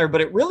yawner, but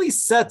it really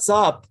sets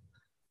up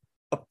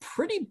a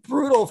pretty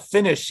brutal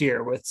finish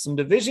here with some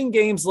division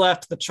games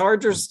left. The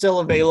Chargers still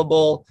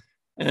available,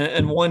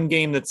 and one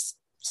game that's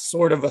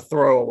sort of a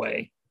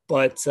throwaway.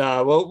 But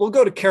we'll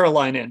go to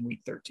Carolina in week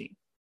 13.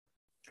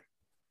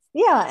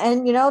 Yeah,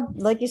 and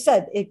like you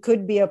said, it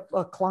could be a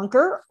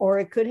clunker, or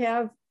it could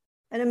have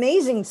an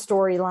amazing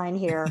storyline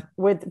here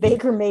with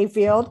Baker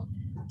Mayfield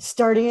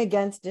starting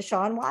against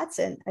Deshaun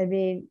Watson. I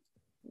mean,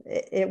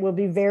 it will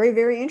be very,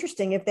 very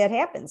interesting if that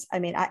happens. I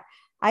mean,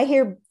 I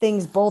hear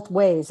things both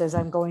ways as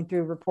I'm going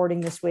through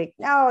reporting this week.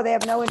 No, they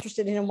have no interest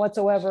in him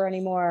whatsoever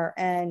anymore.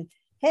 And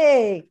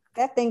hey,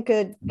 that thing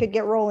could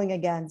get rolling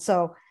again.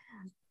 So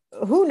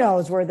who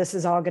knows where this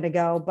is all going to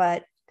go,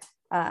 but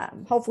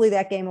hopefully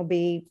that game will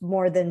be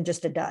more than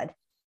just a dud.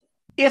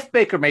 If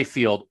Baker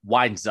Mayfield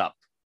winds up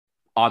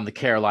on the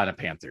Carolina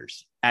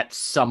Panthers at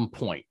some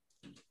point,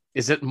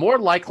 is it more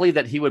likely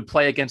that he would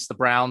play against the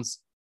Browns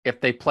if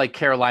they play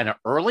Carolina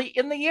early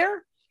in the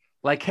year?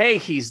 Like, hey,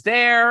 he's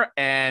there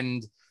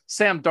and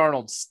Sam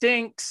Darnold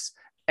stinks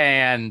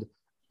and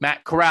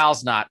Matt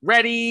Corral's not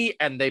ready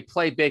and they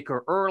play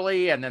Baker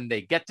early and then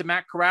they get to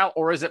Matt Corral?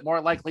 Or is it more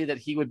likely that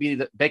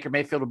Baker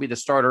Mayfield would be the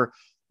starter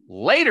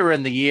later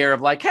in the year of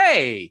like,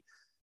 hey,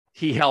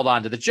 he held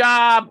on to the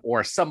job,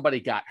 or somebody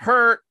got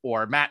hurt,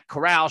 or Matt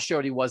Corral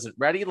showed he wasn't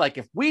ready? Like,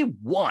 if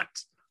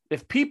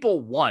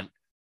people want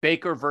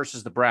Baker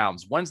versus the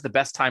Browns, when's the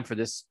best time for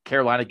this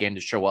Carolina game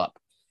to show up?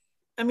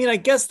 I mean, I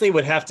guess they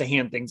would have to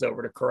hand things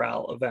over to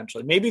Corral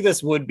eventually. Maybe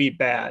this would be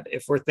bad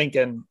if we're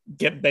thinking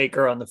get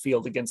Baker on the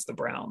field against the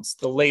Browns.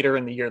 The later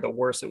in the year, the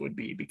worse it would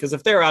be, because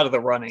if they're out of the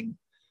running,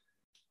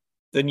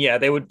 then yeah,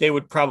 they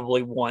would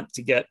probably want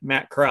to get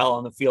Matt Corral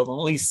on the field and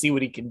at least see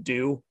what he can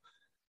do.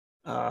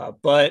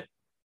 But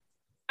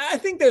I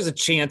think there's a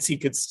chance he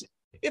could,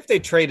 if they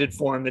traded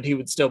for him, that he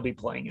would still be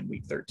playing in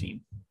week 13.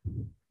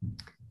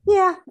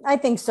 Yeah, I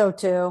think so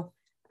too.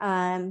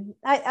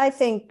 I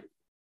think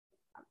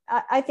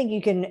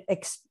you can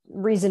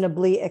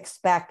reasonably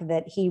expect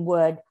that he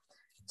would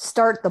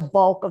start the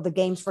bulk of the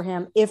games for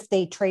him if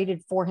they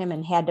traded for him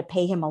and had to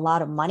pay him a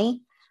lot of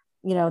money.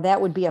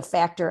 That would be a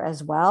factor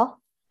as well.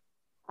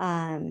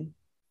 And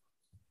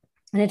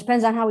it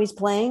depends on how he's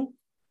playing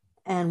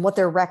and what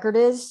their record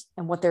is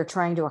and what they're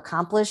trying to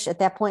accomplish at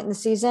that point in the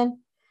season.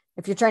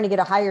 If you're trying to get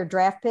a higher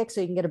draft pick so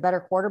you can get a better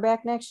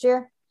quarterback next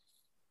year,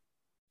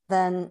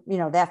 then,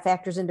 that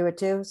factors into it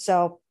too.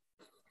 So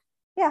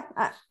yeah,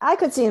 I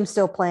could see him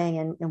still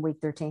playing in week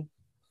 13.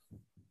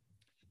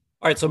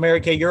 All right, so Mary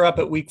Kay, you're up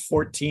at week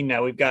 14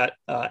 now. We've got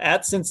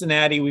at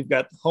Cincinnati, we've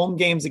got home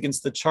games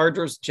against the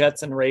Chargers,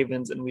 Jets, and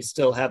Ravens, and we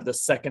still have the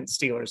second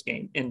Steelers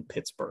game in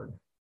Pittsburgh.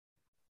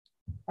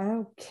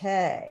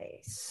 Okay,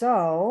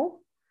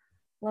 so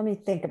let me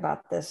think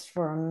about this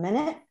for a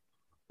minute.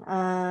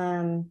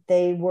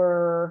 They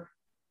were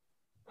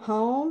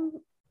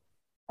home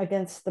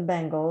against the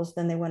Bengals,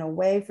 then they went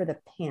away for the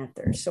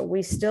Panthers. So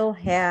we still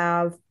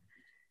have,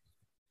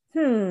 I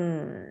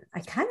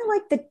kind of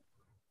like the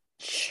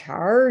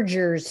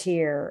Chargers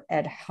here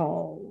at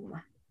home.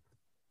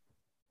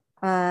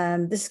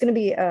 This is going to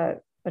be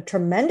a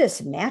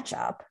tremendous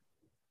matchup,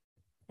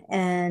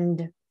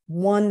 and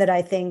one that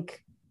I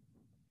think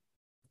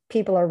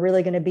people are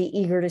really going to be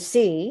eager to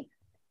see.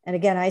 And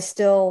again, I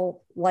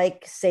still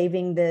like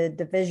saving the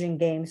division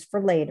games for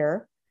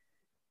later.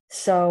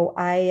 So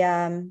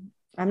I'm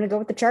going to go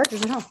with the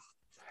Chargers at home.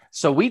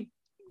 So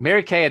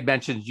Mary Kay had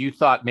mentioned you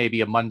thought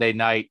maybe a Monday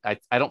night.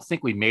 I don't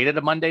think we made it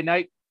a Monday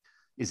night.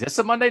 Is this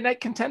a Monday night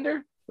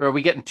contender, or are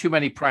we getting too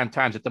many prime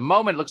times? At the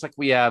moment, it looks like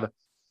we have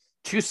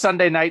 2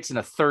 Sunday nights and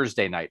a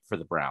Thursday night for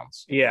the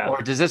Browns. Yeah.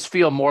 Or does this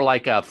feel more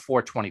like a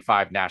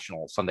 4:25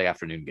 national Sunday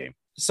afternoon game?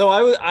 So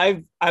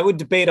I would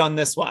debate on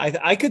this one.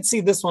 I could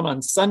see this one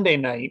on Sunday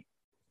night.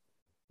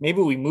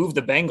 Maybe we move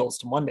the Bengals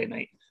to Monday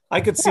night.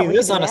 I could see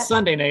this on a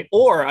Sunday night,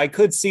 or I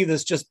could see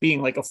this just being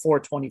like a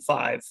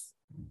 4:25,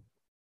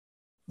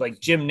 like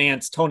Jim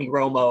Nantz, Tony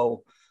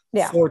Romo,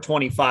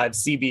 4:25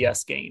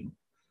 CBS game.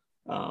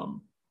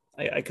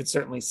 I could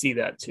certainly see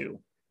that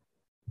too.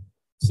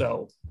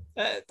 So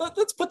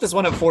let's put this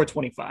one at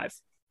 4:25.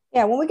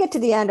 Yeah, when we get to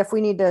the end, if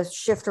we need to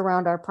shift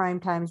around our prime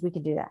times, we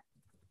can do that.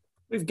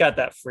 We've got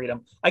that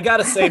freedom. I got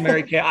to say,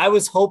 Mary Kay, I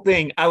was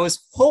hoping, I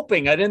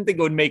didn't think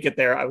it would make it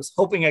there. I was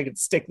hoping I could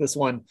stick this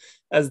one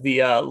as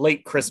the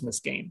late Christmas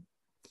game.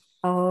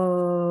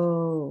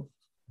 Oh.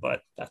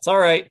 But that's all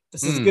right.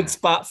 This is a good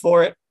spot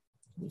for it.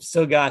 We've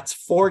still got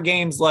 4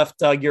 games left,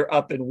 Doug. You're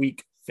up in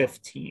week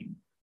 15.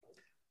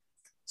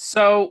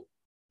 So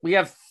we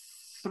have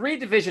 3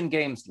 division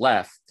games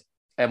left,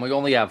 and we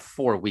only have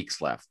 4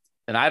 weeks left.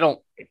 And I don't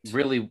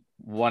really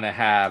want to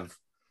have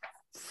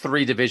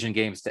 3 division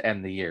games to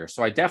end the year.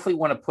 So I definitely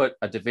want to put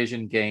a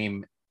division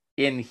game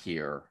in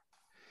here.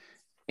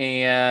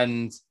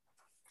 And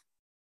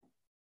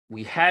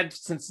we had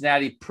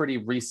Cincinnati pretty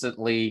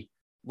recently.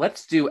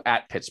 Let's do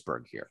at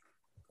Pittsburgh here.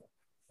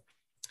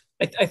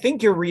 I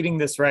think you're reading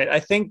this right. I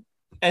think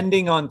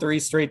ending on 3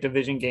 straight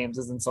division games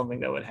isn't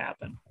something that would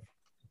happen.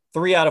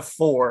 3 out of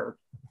 4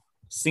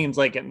 seems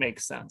like it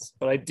makes sense.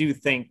 But I do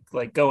think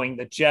like going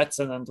the Jets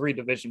and then 3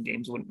 division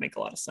games wouldn't make a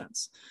lot of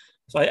sense.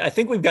 So I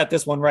think we've got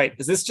this one right.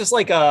 Is this just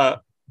like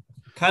a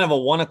kind of a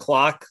 1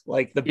 o'clock,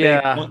 like the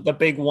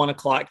big 1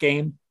 o'clock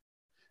game?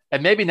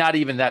 And maybe not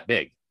even that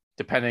big,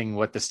 depending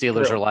what the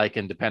Steelers are like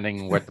and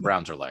depending what the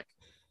Browns are like.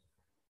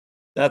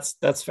 That's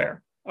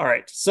fair. All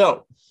right.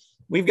 So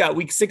we've got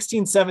week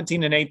 16,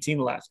 17, and 18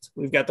 left.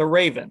 We've got the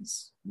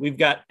Ravens. We've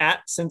got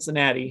at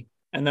Cincinnati,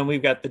 and then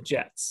we've got the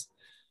Jets.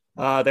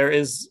 There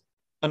is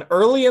an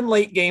early and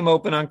late game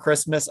open on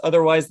Christmas.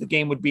 Otherwise, the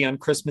game would be on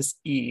Christmas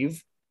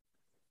Eve.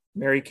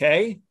 Mary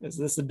Kay, is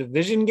this a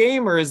division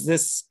game, or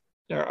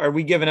are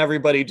we giving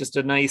everybody just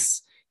a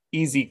nice,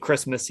 easy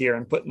Christmas here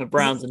and putting the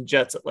Browns and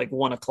Jets at like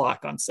 1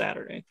 o'clock on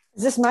Saturday?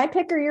 Is this my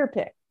pick or your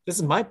pick? This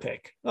is my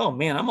pick. Oh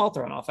man, I'm all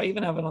thrown off. I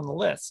even have it on the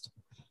list.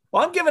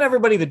 Well, I'm giving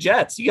everybody the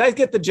Jets. You guys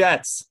get the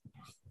Jets.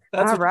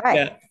 That's all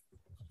right.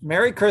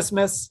 Merry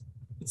Christmas.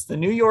 It's the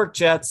New York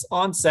Jets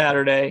on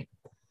Saturday.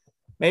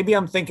 Maybe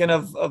I'm thinking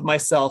of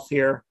myself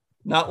here,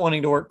 not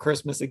wanting to work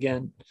Christmas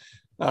again.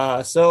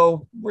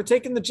 So we're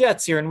taking the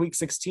Jets here in week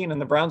 16,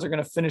 and the Browns are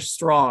going to finish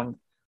strong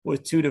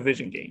with 2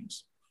 division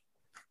games.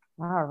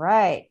 All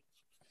right.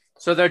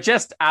 So they're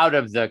just out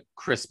of the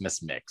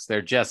Christmas mix.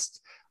 There's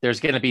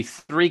going to be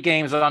 3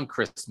 games on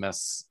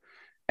Christmas,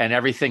 and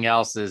everything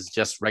else is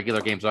just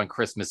regular games on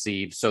Christmas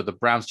Eve. So the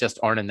Browns just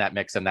aren't in that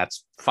mix, and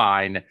that's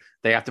fine.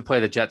 They have to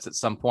play the Jets at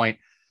some point.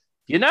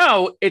 You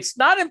know, it's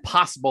not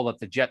impossible that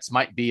the Jets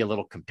might be a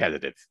little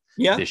competitive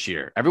this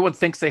year. Everyone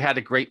thinks they had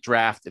a great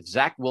draft. If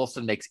Zach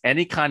Wilson makes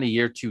any kind of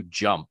year 2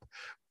 jump,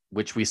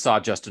 which we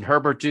saw Justin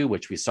Herbert do,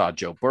 which we saw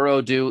Joe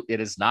Burrow do, it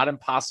is not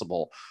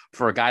impossible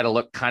for a guy to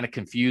look kind of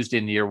confused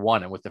in year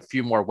 1 and with a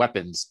few more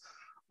weapons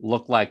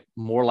look like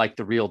more like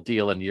the real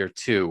deal in year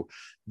 2.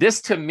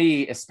 This to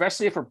me,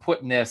 especially if we're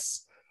putting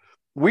this,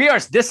 we are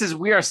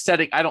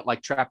setting, I don't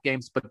like trap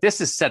games, but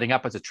this is setting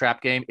up as a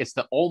trap game. It's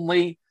the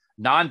only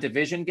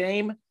non-division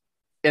game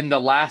in the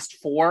last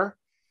 4.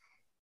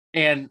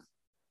 And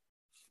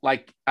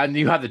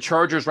you have the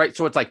Chargers, right?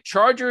 So it's like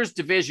Chargers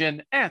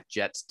division,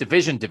 Jets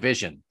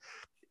division.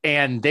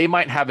 And they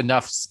might have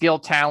enough skill,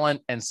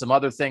 talent, and some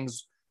other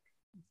things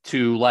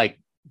to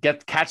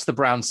catch the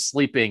Browns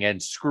sleeping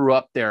and screw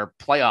up their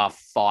playoff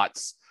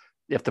thoughts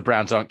if the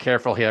Browns aren't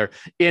careful here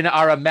in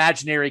our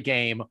imaginary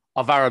game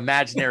of our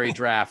imaginary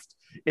draft.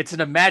 It's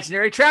an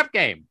imaginary trap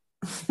game.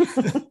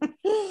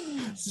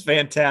 It's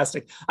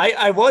fantastic.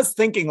 I was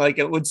thinking like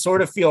it would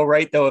sort of feel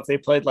right though if they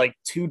played like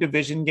 2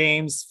 division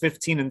games,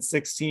 15 and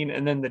 16,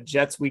 and then the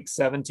Jets week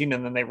 17,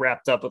 and then they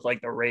wrapped up with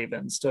like the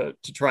Ravens to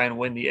try and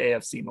win the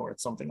AFC North,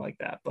 something like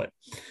that. But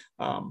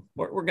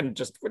we're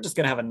just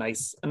gonna have a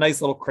nice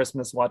little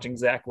Christmas watching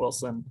Zach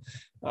Wilson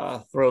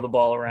throw the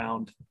ball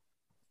around.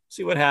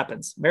 See what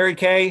happens. Mary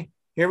Kay,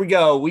 here we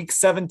go, week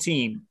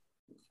 17.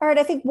 All right,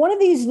 I think one of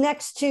these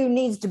next two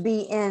needs to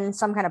be in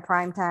some kind of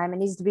prime time. It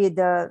needs to be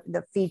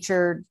the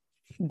featured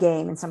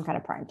game in some kind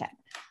of prime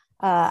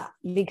time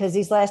because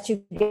these last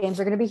 2 games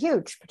are going to be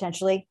huge,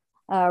 potentially.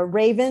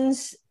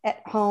 Ravens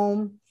at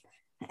home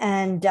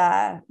and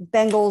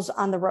Bengals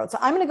on the road. So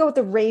I'm going to go with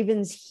the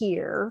Ravens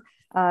here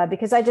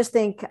because I just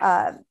think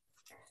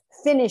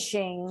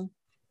finishing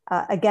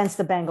against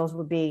the Bengals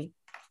would be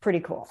pretty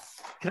cool.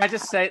 Can I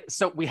just say,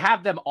 so we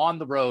have them on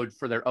the road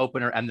for their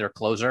opener and their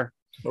closer.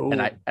 Ooh.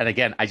 And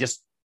again,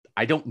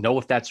 I don't know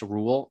if that's a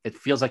rule. It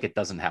feels like it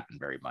doesn't happen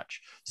very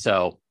much.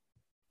 So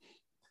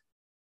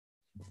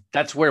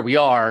that's where we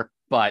are,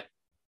 but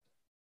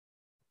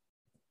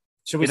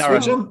should we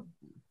switch them?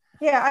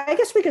 Yeah, I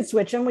guess we could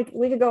switch them.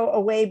 We could go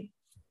away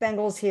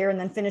Bengals here and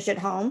then finish at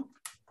home.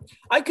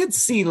 I could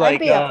see like I'd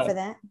be up for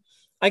that.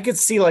 I could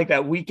see like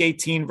that week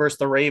 18 versus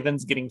the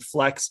Ravens getting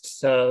flexed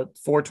to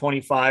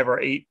 425 or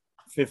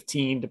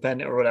 815,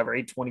 depending or whatever,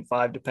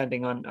 825,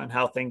 depending on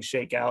how things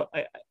shake out.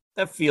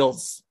 That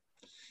feels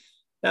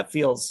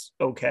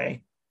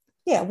okay.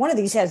 Yeah, one of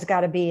these has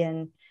got to be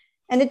in,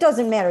 and it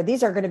doesn't matter.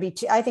 These are going to be,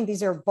 I think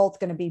these are both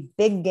going to be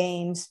big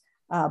games.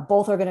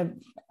 Both are going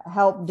to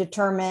help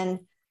determine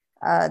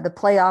the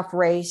playoff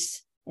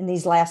race in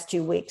these last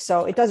 2 weeks.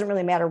 So it doesn't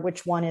really matter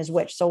which one is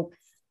which. So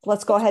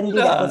let's go ahead and do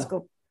that. Let's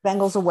go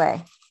Bengals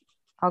away.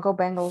 I'll go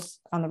Bengals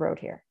on the road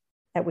here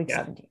at week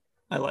 17.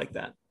 I like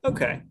that.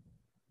 Okay.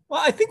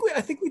 Well, I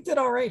think we did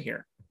all right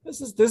here.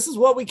 This is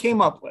what we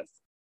came up with.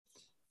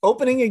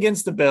 Opening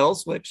against the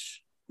Bills,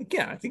 which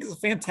again, I think is a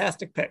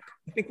fantastic pick.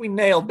 I think we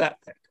nailed that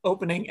pick.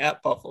 Opening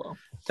at Buffalo.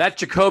 That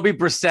Jacoby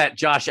Brissett,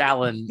 Josh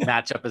Allen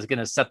matchup is going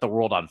to set the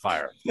world on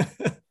fire.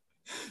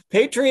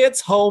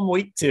 Patriots home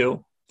week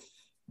 2,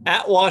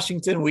 at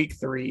Washington week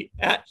 3,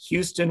 at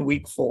Houston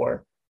week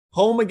 4,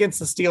 home against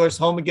the Steelers,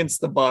 home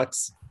against the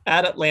Bucks,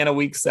 at Atlanta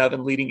week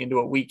 7, leading into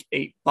a week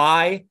 8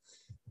 bye.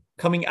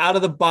 Coming out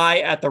of the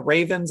bye at the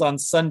Ravens on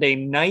Sunday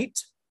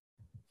night,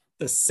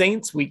 the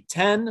Saints week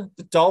 10,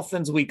 the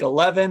Dolphins week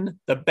 11,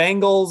 the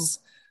Bengals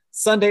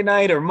Sunday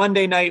night or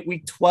Monday night,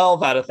 week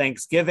 12 out of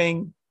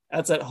Thanksgiving.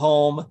 That's at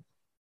home,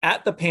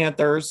 at the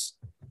Panthers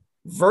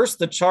versus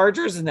the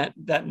Chargers in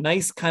that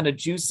nice kind of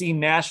juicy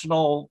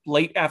national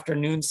late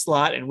afternoon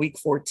slot in week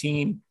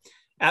 14,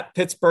 at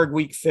Pittsburgh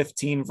week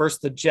 15 versus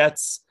the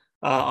Jets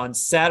on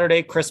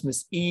Saturday,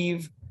 Christmas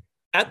Eve,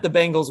 at the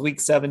Bengals week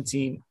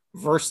 17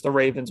 versus the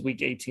Ravens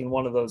week 18,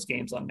 one of those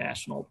games on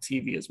national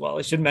TV as well.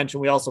 I should mention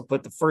we also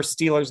put the first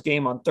Steelers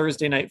game on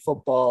Thursday Night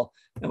Football,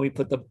 and we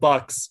put the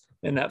Bucks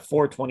in that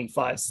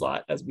 425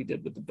 slot as we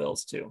did with the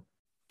Bills too.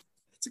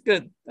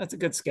 That's a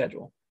good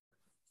schedule.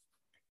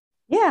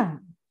 Yeah,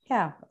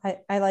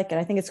 I like it.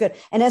 I think it's good.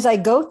 And as I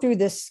go through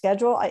this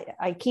schedule,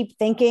 I keep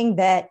thinking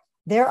that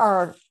there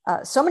are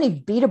so many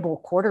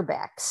beatable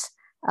quarterbacks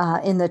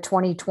in the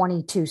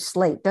 2022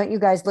 slate. Don't you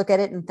guys look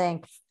at it and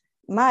think,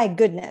 my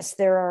goodness,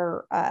 there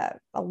are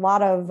a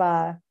lot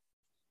of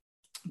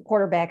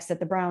quarterbacks that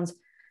the Browns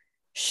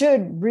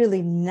should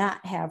really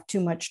not have too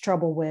much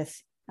trouble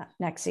with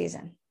next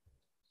season.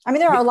 I mean,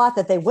 there are a lot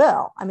that they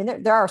will. I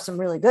mean, there are some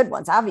really good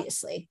ones,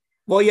 obviously.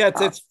 Well, yeah,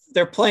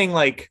 they're playing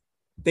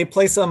they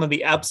play some of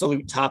the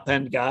absolute top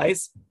end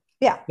guys.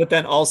 Yeah. But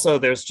then also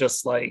there's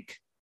just like,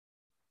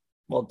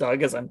 well,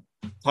 Doug, as I'm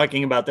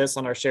talking about this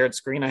on our shared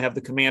screen, I have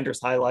the Commanders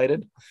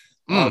highlighted.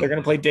 They're going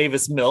to play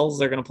Davis Mills.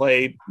 They're going to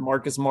play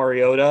Marcus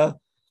Mariota.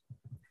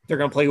 They're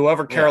going to play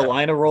whoever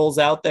Carolina rolls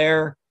out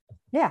there.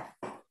 Yeah.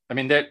 I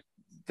mean, the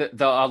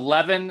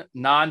 11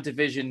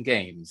 non-division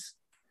games,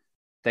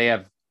 they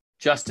have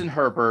Justin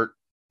Herbert,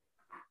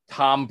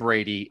 Tom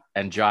Brady,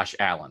 and Josh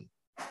Allen.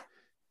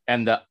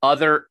 And the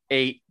other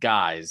 8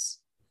 guys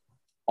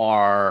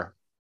are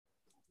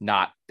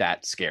not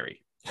that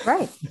scary.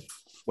 Right.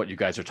 What you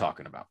guys are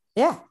talking about.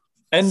 Yeah.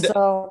 And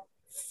so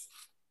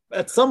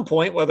at some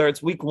point, whether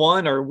it's week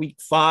 1 or week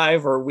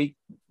 5 or week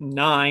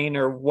 9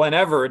 or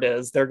whenever it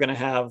is, they're going to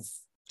have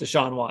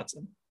Deshaun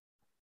Watson.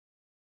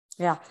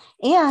 Yeah.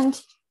 And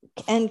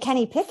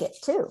Kenny Pickett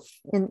too.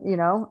 And,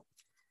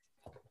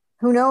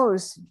 who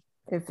knows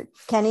if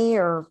Kenny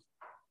or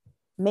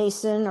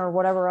Mason or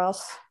whatever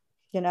else,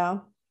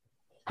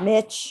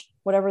 Mitch,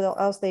 whatever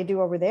else they do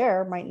over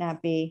there might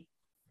not be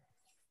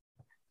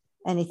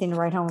anything to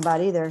write home about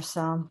either.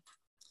 So,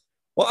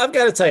 well, I've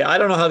got to tell you, I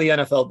don't know how the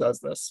NFL does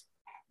this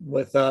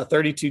with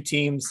 32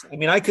 teams. I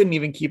mean, I couldn't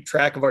even keep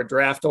track of our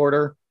draft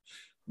order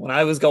when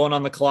I was going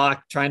on the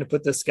clock, trying to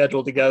put this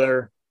schedule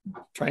together,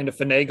 trying to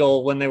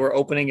finagle when they were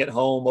opening at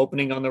home,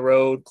 opening on the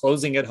road,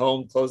 closing at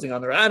home, closing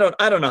on the road.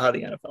 I don't know how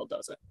the NFL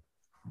does it.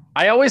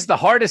 The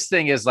hardest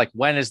thing is like,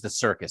 when is the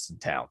circus in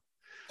town?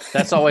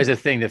 That's always a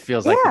thing that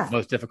feels like the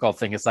most difficult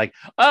thing. It's like,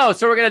 oh,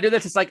 so we're going to do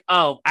this. It's like,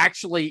 oh,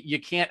 actually, you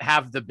can't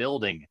have the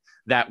building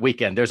that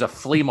weekend. There's a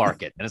flea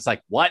market. And it's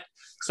like, what?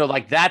 So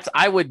like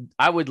I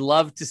would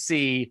love to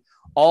see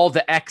all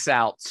the X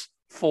outs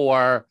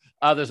for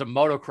there's a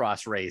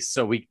motocross race.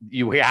 So we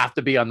have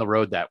to be on the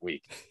road that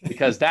week,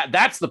 because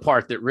that's the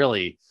part that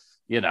really,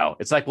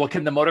 it's like, well,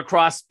 can the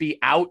motocross be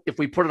out if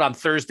we put it on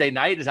Thursday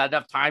night? Is that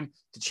enough time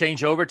to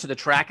change over to the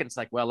track? And it's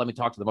like, well, let me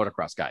talk to the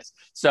motocross guys.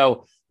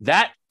 So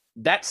that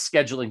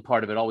scheduling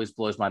part of it always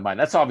blows my mind.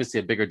 That's obviously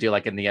a bigger deal,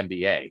 like in the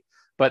NBA.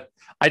 But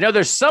I know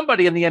there's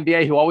somebody in the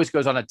NBA who always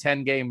goes on a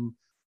 10-game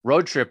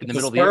road trip in the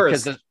middle of the year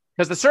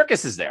because the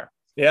circus is there.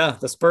 Yeah,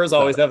 the Spurs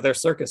always have their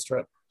circus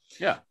trip.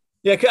 Yeah.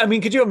 Yeah, I mean,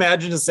 could you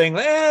imagine just saying,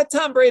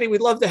 Tom Brady, we'd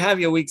love to have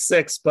you week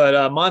 6,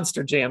 but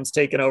Monster Jam's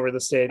taking over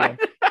the stadium.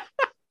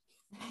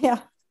 Yeah.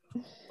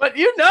 But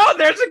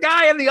there's a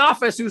guy in the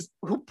office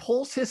who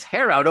pulls his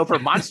hair out over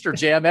Monster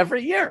Jam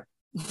every year.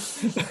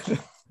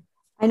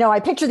 I know.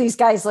 I picture these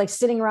guys like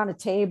sitting around a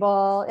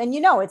table, and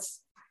it's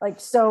like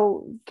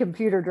so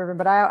computer driven,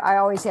 but I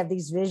always have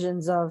these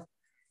visions of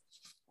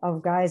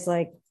guys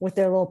like with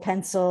their little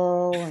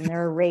pencil and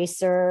their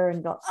eraser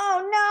and go,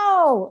 oh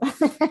no.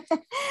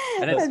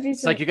 And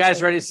it's like, you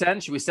guys ready to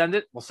send? Should we send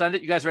it? We'll send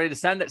it. You guys ready to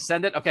send it?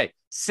 Send it. Okay.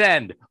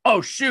 Send.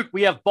 Oh shoot.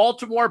 We have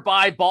Baltimore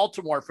by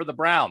Baltimore for the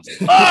Browns.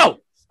 Oh,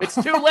 it's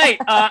too late.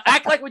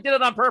 Act like we did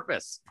it on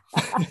purpose.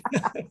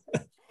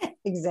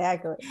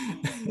 Exactly.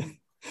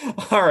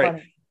 All right.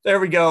 Funny. There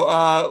we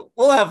go.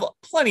 We'll have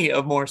plenty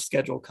of more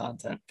schedule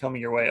content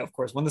coming your way, of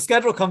course. When the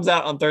schedule comes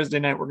out on Thursday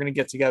night, we're going to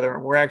get together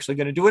and we're actually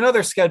going to do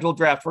another schedule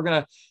draft. We're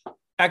going to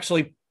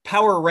actually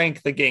power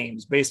rank the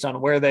games based on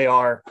where they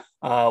are,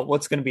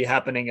 what's going to be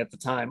happening at the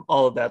time,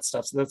 all of that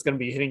stuff. So that's going to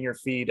be hitting your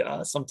feed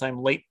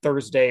sometime late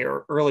Thursday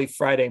or early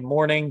Friday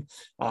morning.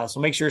 So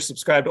make sure you're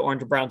subscribed to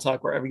Orange and Brown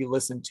Talk wherever you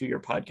listen to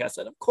your podcast.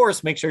 And of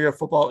course, make sure you're a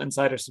Football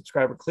Insider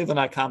subscriber,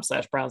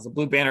 cleveland.com/Browns, the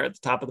blue banner at the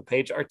top of the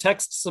page. Our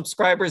text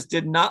subscribers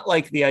did not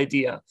like the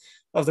idea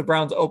of the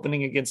Browns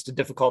opening against a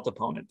difficult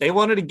opponent. They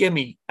wanted a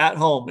gimme at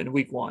home in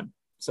week 1.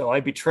 So I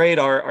betrayed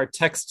our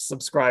text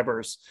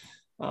subscribers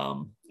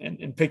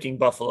and picking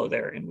Buffalo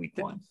there in week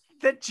 1.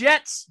 The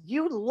Jets,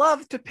 you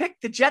love to pick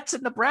the Jets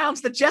and the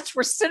Browns. The Jets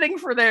were sitting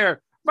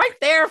right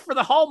there for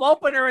the home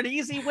opener, an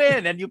easy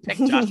win, and you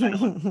picked Josh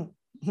Allen.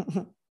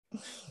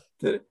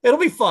 It'll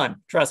be fun.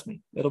 Trust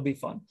me. It'll be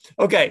fun.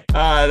 Okay.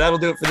 That'll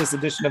do it for this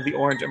edition of the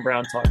Orange and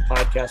Brown Talk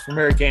podcast. For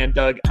Mary Kay and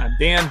Doug, I'm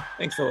Dan.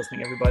 Thanks for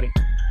listening, everybody.